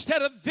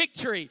instead of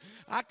victory.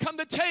 I come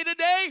to tell you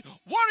today,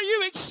 what are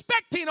you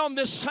expecting on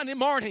this Sunday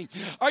morning?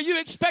 Are you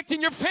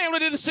expecting your family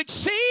to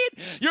succeed?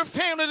 Your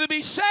family to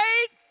be saved?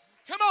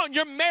 Come on,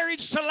 your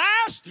marriage to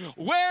last?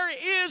 Where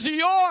is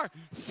your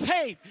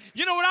faith?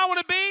 You know what I want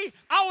to be?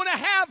 I want to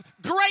have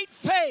great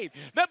faith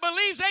that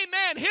believes,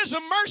 amen, his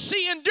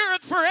mercy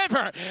endureth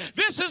forever.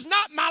 This is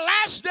not my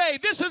last day.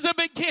 This is the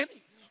beginning.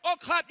 Oh,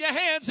 clap your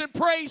hands and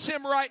praise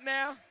him right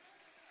now.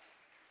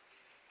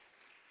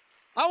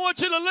 I want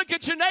you to look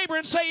at your neighbor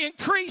and say,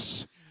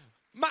 increase.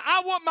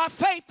 I want my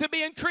faith to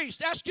be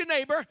increased. Ask your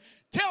neighbor.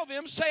 Tell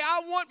them, say,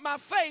 I want my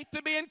faith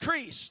to be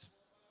increased.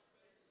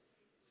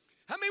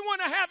 How many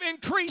want to have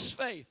increased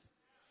faith?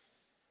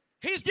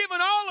 He's given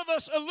all of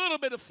us a little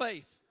bit of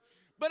faith.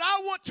 But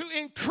I want to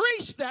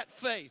increase that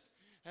faith.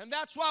 And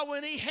that's why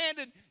when he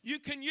handed, you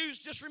can use,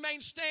 just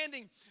remain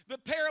standing, the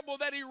parable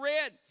that he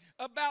read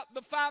about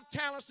the 5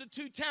 talents, the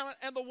 2 talents,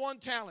 and the 1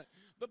 talent.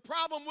 The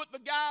problem with the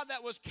guy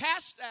that was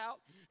cast out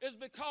is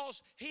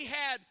because he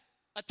had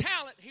a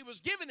talent he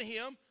was given to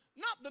him,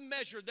 not the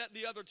measure that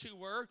the other 2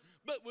 were,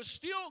 but was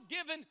still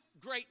given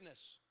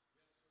greatness.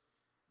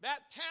 That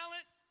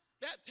talent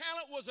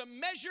was a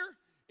measure.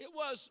 It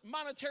was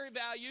monetary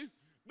value,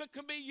 but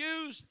can be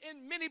used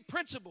in many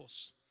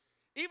principles.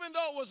 Even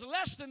though it was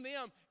less than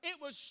them, it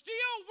was still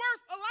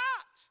worth a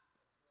lot.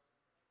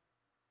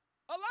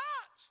 A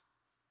lot.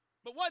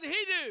 But what did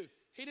he do?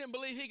 He didn't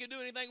believe he could do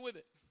anything with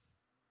it.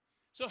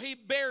 So he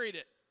buried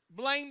it,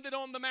 blamed it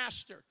on the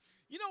master.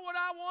 You know what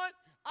I want?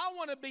 I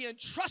want to be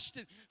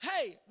entrusted.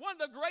 Hey, one of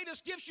the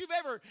greatest gifts you've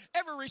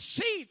ever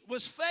received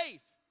was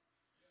faith.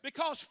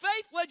 Because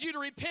faith led you to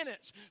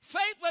repentance.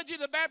 Faith led you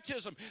to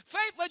baptism.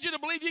 Faith led you to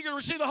believe you could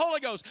receive the Holy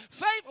Ghost.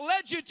 Faith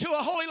led you to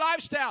a holy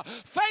lifestyle.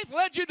 Faith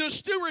led you to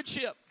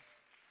stewardship.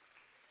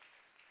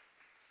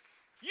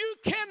 You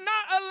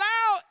cannot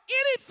allow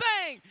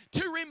anything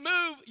to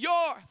remove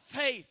your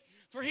faith.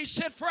 For he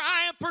said, for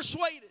I am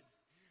persuaded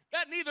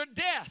that neither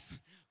death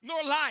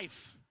nor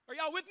life, are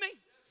y'all with me?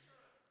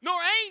 Nor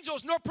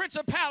angels, nor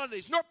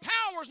principalities, nor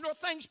powers, nor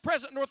things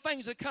present, nor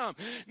things to come.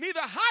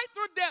 Neither height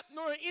nor depth,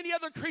 nor any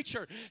other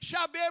creature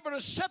shall be able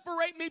to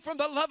separate me from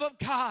the love of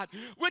God,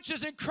 which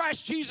is in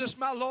Christ Jesus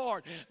my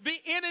Lord. The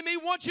enemy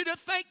wants you to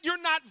think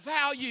you're not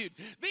valued.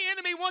 The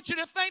enemy wants you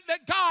to think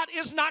that God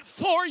is not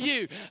for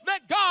you,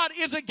 that God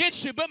is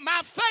against you. But my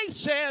faith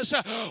says,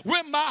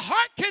 when my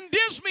heart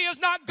condemns me, is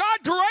not God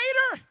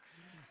greater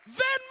than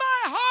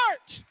my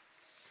heart?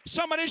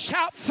 Somebody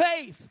shout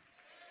faith.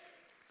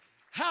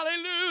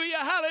 Hallelujah,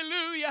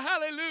 hallelujah,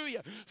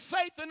 hallelujah.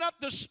 Faith enough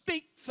to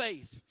speak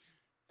faith.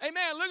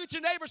 Amen. Look at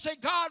your neighbor and say,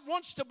 God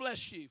wants to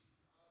bless you.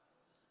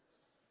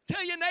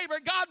 Tell your neighbor,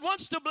 God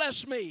wants to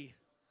bless me.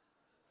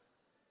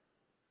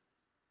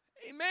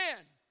 Amen.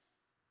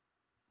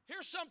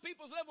 Here's some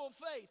people's level of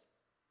faith.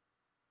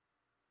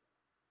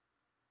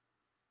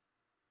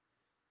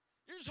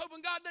 You're just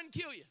hoping God doesn't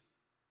kill you.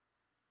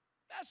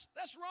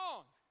 That's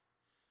wrong.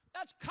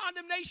 That's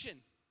condemnation.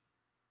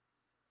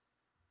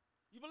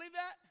 You believe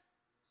that?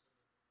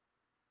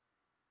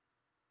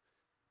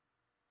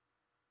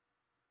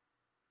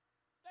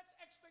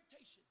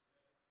 Expectation.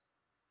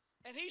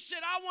 And he said,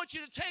 I want you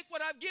to take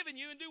what I've given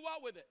you and do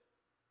what with it?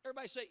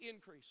 Everybody say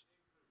increase.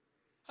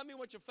 How many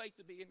want your faith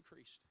to be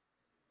increased?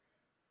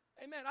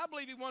 Amen. I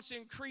believe he wants to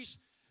increase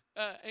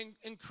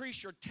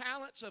your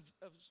talents of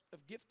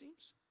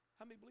giftings.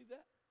 How many believe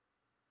that?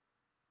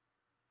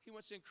 He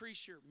wants to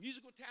increase your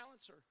musical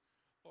talents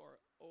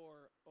or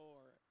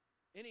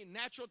any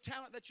natural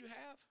talent that you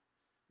have,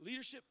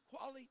 leadership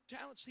quality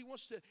talents. He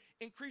wants to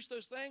increase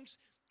those things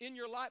in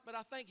your life, but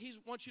I think he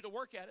wants you to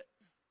work at it.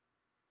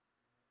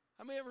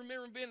 How many ever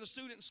remember being a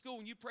student in school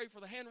and you prayed for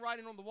the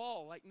handwriting on the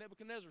wall like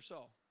Nebuchadnezzar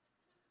saw?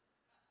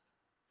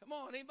 Come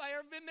on, anybody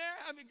ever been there?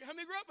 How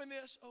many grew up in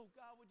this? Oh,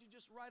 God, would you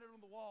just write it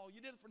on the wall?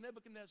 You did it for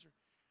Nebuchadnezzar.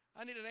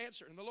 I need an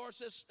answer. And the Lord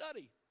says,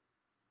 study.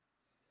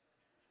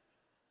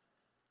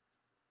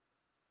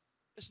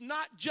 It's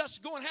not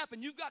just going to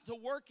happen. You've got to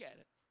work at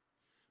it.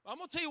 I'm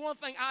going to tell you one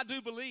thing I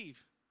do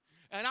believe,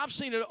 and I've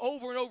seen it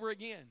over and over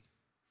again.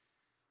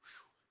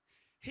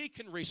 He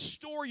can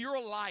restore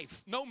your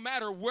life no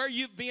matter where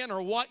you've been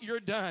or what you're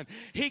done.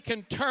 He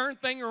can turn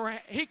things around.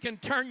 He can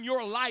turn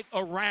your life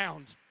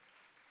around.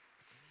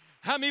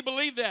 How many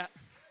believe that?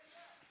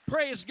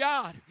 Praise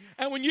God.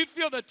 And when you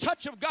feel the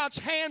touch of God's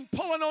hand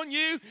pulling on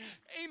you,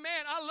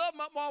 amen. I love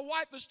my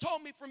wife has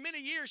told me for many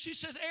years. She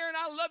says, Aaron,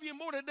 I love you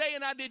more today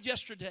than I did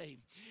yesterday.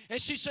 And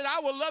she said, I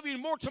will love you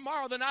more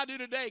tomorrow than I do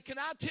today. Can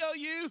I tell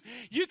you,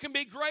 you can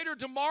be greater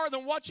tomorrow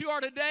than what you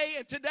are today.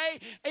 And today,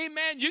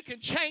 amen, you can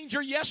change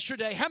your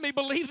yesterday. How many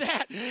believe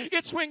that?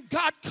 It's when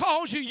God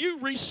calls you, you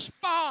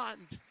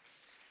respond.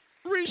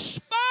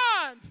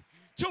 Respond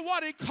to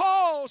what he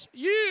calls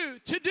you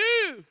to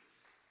do.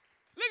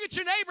 Look at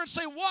your neighbor and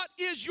say, what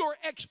is your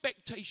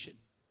expectation?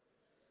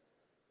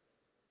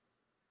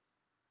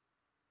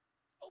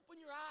 Open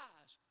your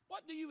eyes.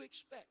 What do you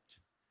expect?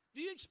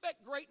 Do you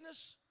expect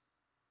greatness?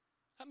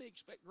 How many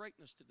expect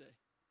greatness today?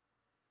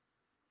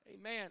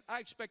 Amen. I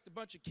expect a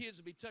bunch of kids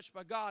to be touched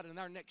by God in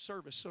our next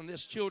service on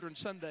this Children's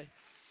Sunday.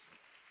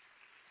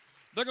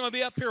 They're going to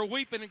be up here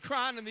weeping and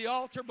crying in the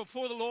altar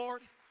before the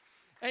Lord.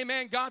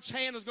 Amen. God's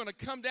hand is going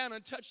to come down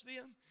and touch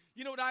them.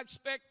 You know what I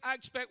expect? I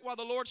expect while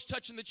the Lord's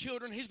touching the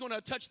children, he's going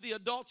to touch the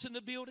adults in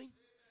the building.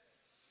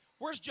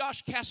 Where's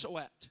Josh Castle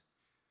at?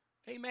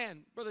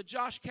 Amen. Brother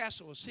Josh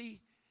Castle,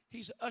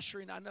 he's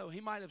ushering, I know.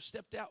 He might have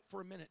stepped out for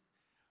a minute.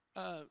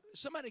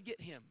 Somebody get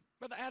him.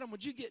 Brother Adam,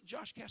 would you get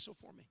Josh Castle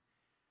for me?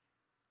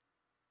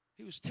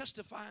 He was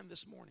testifying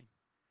this morning.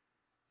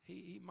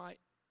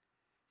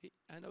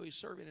 I know he's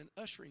serving and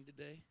ushering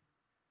today.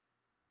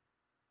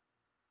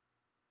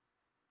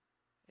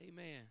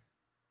 Amen.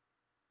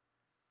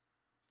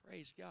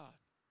 Praise God.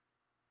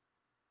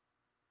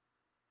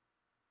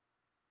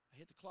 I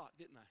hit the clock,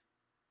 didn't I?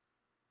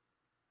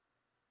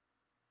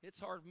 It's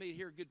hard for me to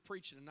hear good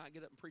preaching and not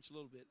get up and preach a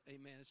little bit.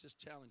 Amen. It's just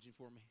challenging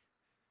for me.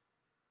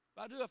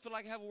 But I feel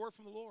like I have a word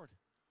from the Lord.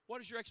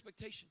 What is your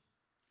expectation?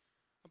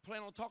 I'm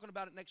planning on talking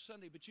about it next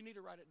Sunday, but you need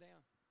to write it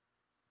down.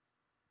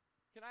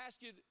 Can I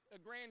ask you a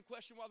grand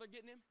question while they're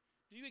getting him?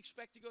 Do you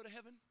expect to go to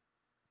heaven?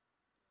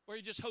 Or are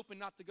you just hoping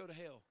not to go to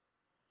hell?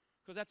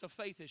 Because that's a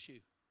faith issue.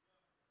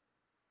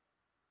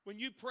 When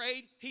you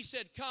prayed, he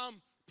said,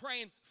 come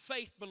praying,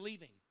 faith,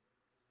 believing.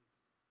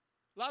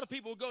 A lot of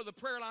people will go to the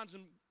prayer lines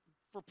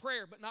for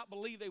prayer, but not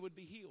believe they would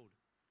be healed.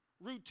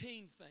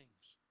 Routine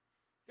things.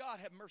 God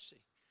have mercy.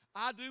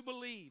 I do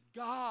believe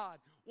God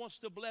wants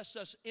to bless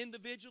us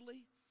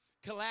individually,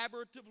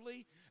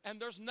 collaboratively, and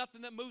there's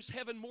nothing that moves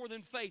heaven more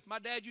than faith. My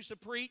dad used to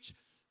preach,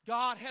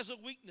 God has a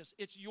weakness.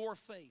 It's your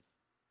faith.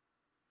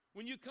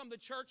 When you come to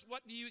church,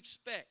 what do you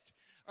expect?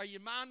 Are you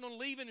mind on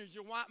leaving, or is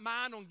your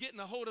mind on getting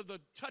a hold of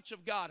the touch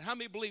of God? How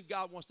many believe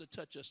God wants to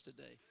touch us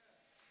today?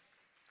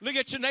 Look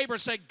at your neighbor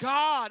and say,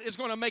 God is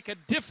going to make a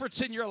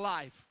difference in your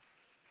life.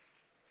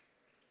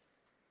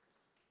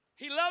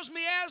 He loves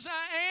me as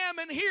I am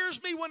and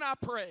hears me when I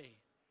pray.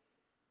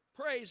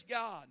 Praise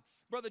God.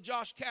 Brother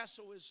Josh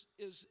Castle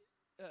is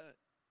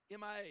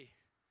MIA.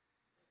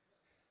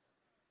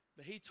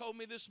 But he told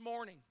me this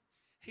morning,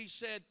 he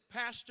said,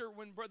 Pastor,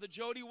 when Brother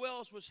Jody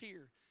Wells was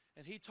here,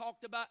 and he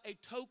talked about a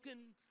token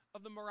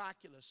of the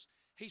miraculous,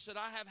 he said,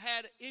 I have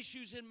had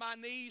issues in my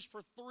knees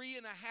for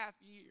 3.5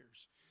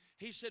 years.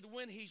 He said,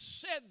 when he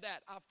said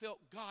that, I felt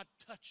God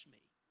touch me.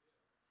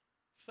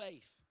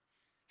 Faith.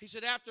 He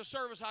said, after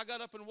service, I got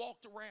up and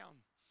walked around.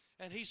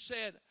 And he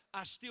said,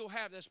 I still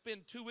have. That's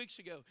been 2 weeks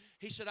ago.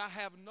 He said, I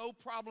have no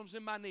problems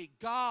in my knee.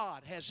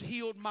 God has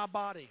healed my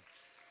body.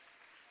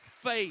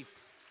 Faith.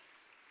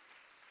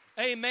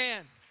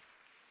 Amen.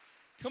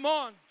 Come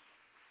on.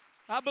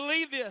 I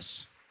believe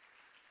this.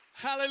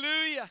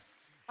 Hallelujah.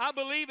 I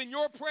believe in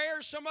your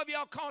prayers. Some of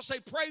y'all call and say,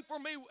 pray for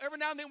me. Every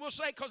now and then we'll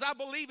say, because I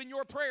believe in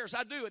your prayers.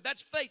 I do it.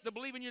 That's faith, to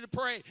believe in you to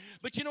pray.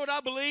 But you know what I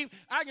believe?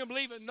 I can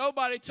believe that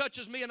nobody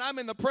touches me and I'm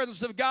in the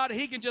presence of God.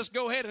 He can just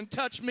go ahead and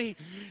touch me.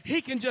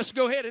 He can just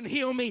go ahead and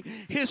heal me.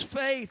 His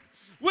faith.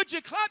 Would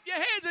you clap your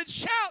hands and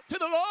shout to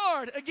the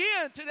Lord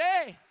again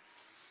today?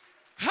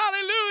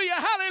 Hallelujah,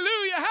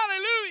 hallelujah,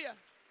 hallelujah.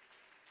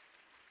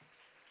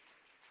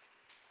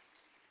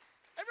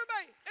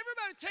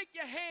 Everybody take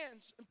your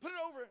hands and put it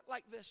over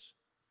like this,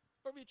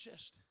 over your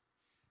chest.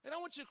 And I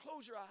want you to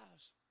close your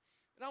eyes.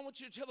 And I want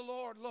you to tell the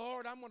Lord,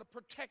 Lord, I'm going to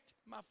protect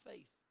my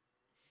faith.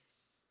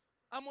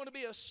 I'm going to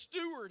be a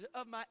steward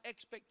of my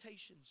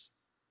expectations.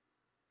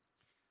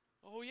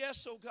 Oh,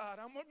 yes, oh God,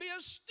 I'm going to be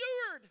a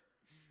steward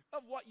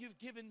of what you've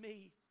given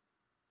me.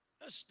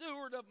 A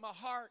steward of my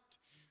heart,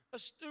 a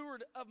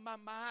steward of my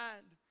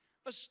mind,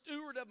 a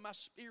steward of my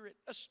spirit,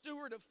 a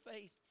steward of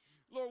faith.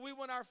 Lord, we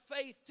want our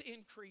faith to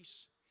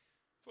increase.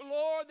 For,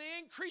 Lord, the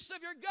increase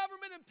of your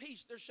government and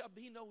peace, there shall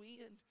be no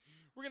end.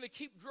 We're going to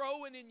keep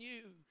growing in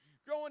you,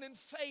 growing in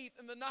faith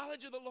and the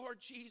knowledge of the Lord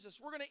Jesus.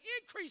 We're going to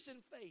increase in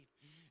faith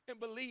and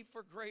believe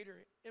for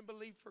greater,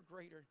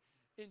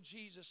 in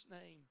Jesus'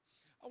 name.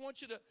 I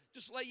want you to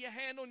just lay your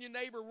hand on your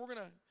neighbor. We're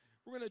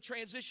going to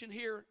transition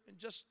here in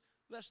just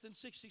less than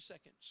 60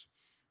 seconds.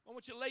 I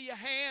want you to lay your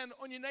hand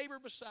on your neighbor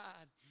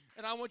beside,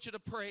 and I want you to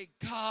pray,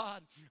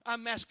 God,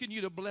 I'm asking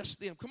you to bless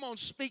them. Come on,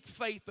 speak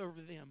faith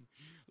over them.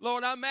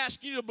 Lord, I'm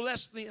asking you to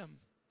bless them.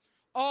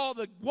 All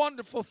the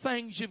wonderful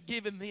things you've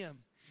given them.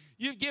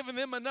 You've given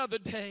them another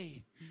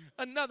day.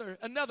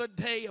 Another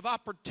day of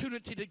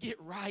opportunity to get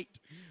right.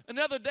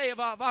 Another day of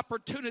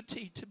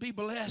opportunity to be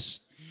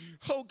blessed.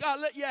 Oh,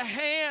 God, let your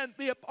hand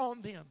be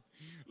upon them.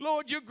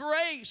 Lord, your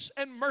grace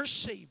and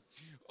mercy.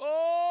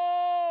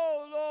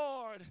 Oh,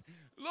 Lord.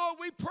 Lord,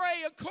 we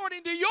pray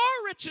according to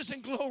your riches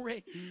and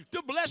glory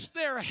to bless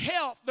their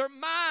health, their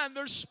mind,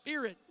 their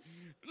spirit.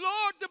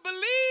 Lord, to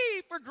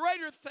believe for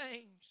greater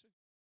things.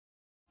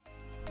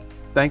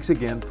 Thanks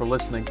again for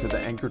listening to the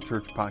Anchor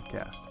Church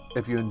podcast.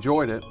 If you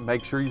enjoyed it,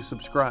 make sure you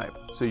subscribe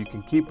so you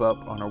can keep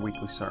up on our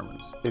weekly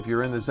sermons. If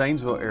you're in the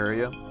Zanesville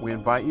area, we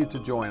invite you to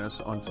join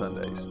us on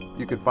Sundays.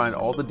 You can find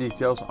all the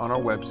details on our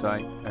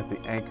website at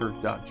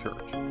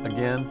theanchor.church.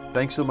 Again,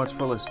 thanks so much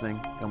for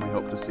listening, and we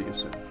hope to see you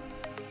soon.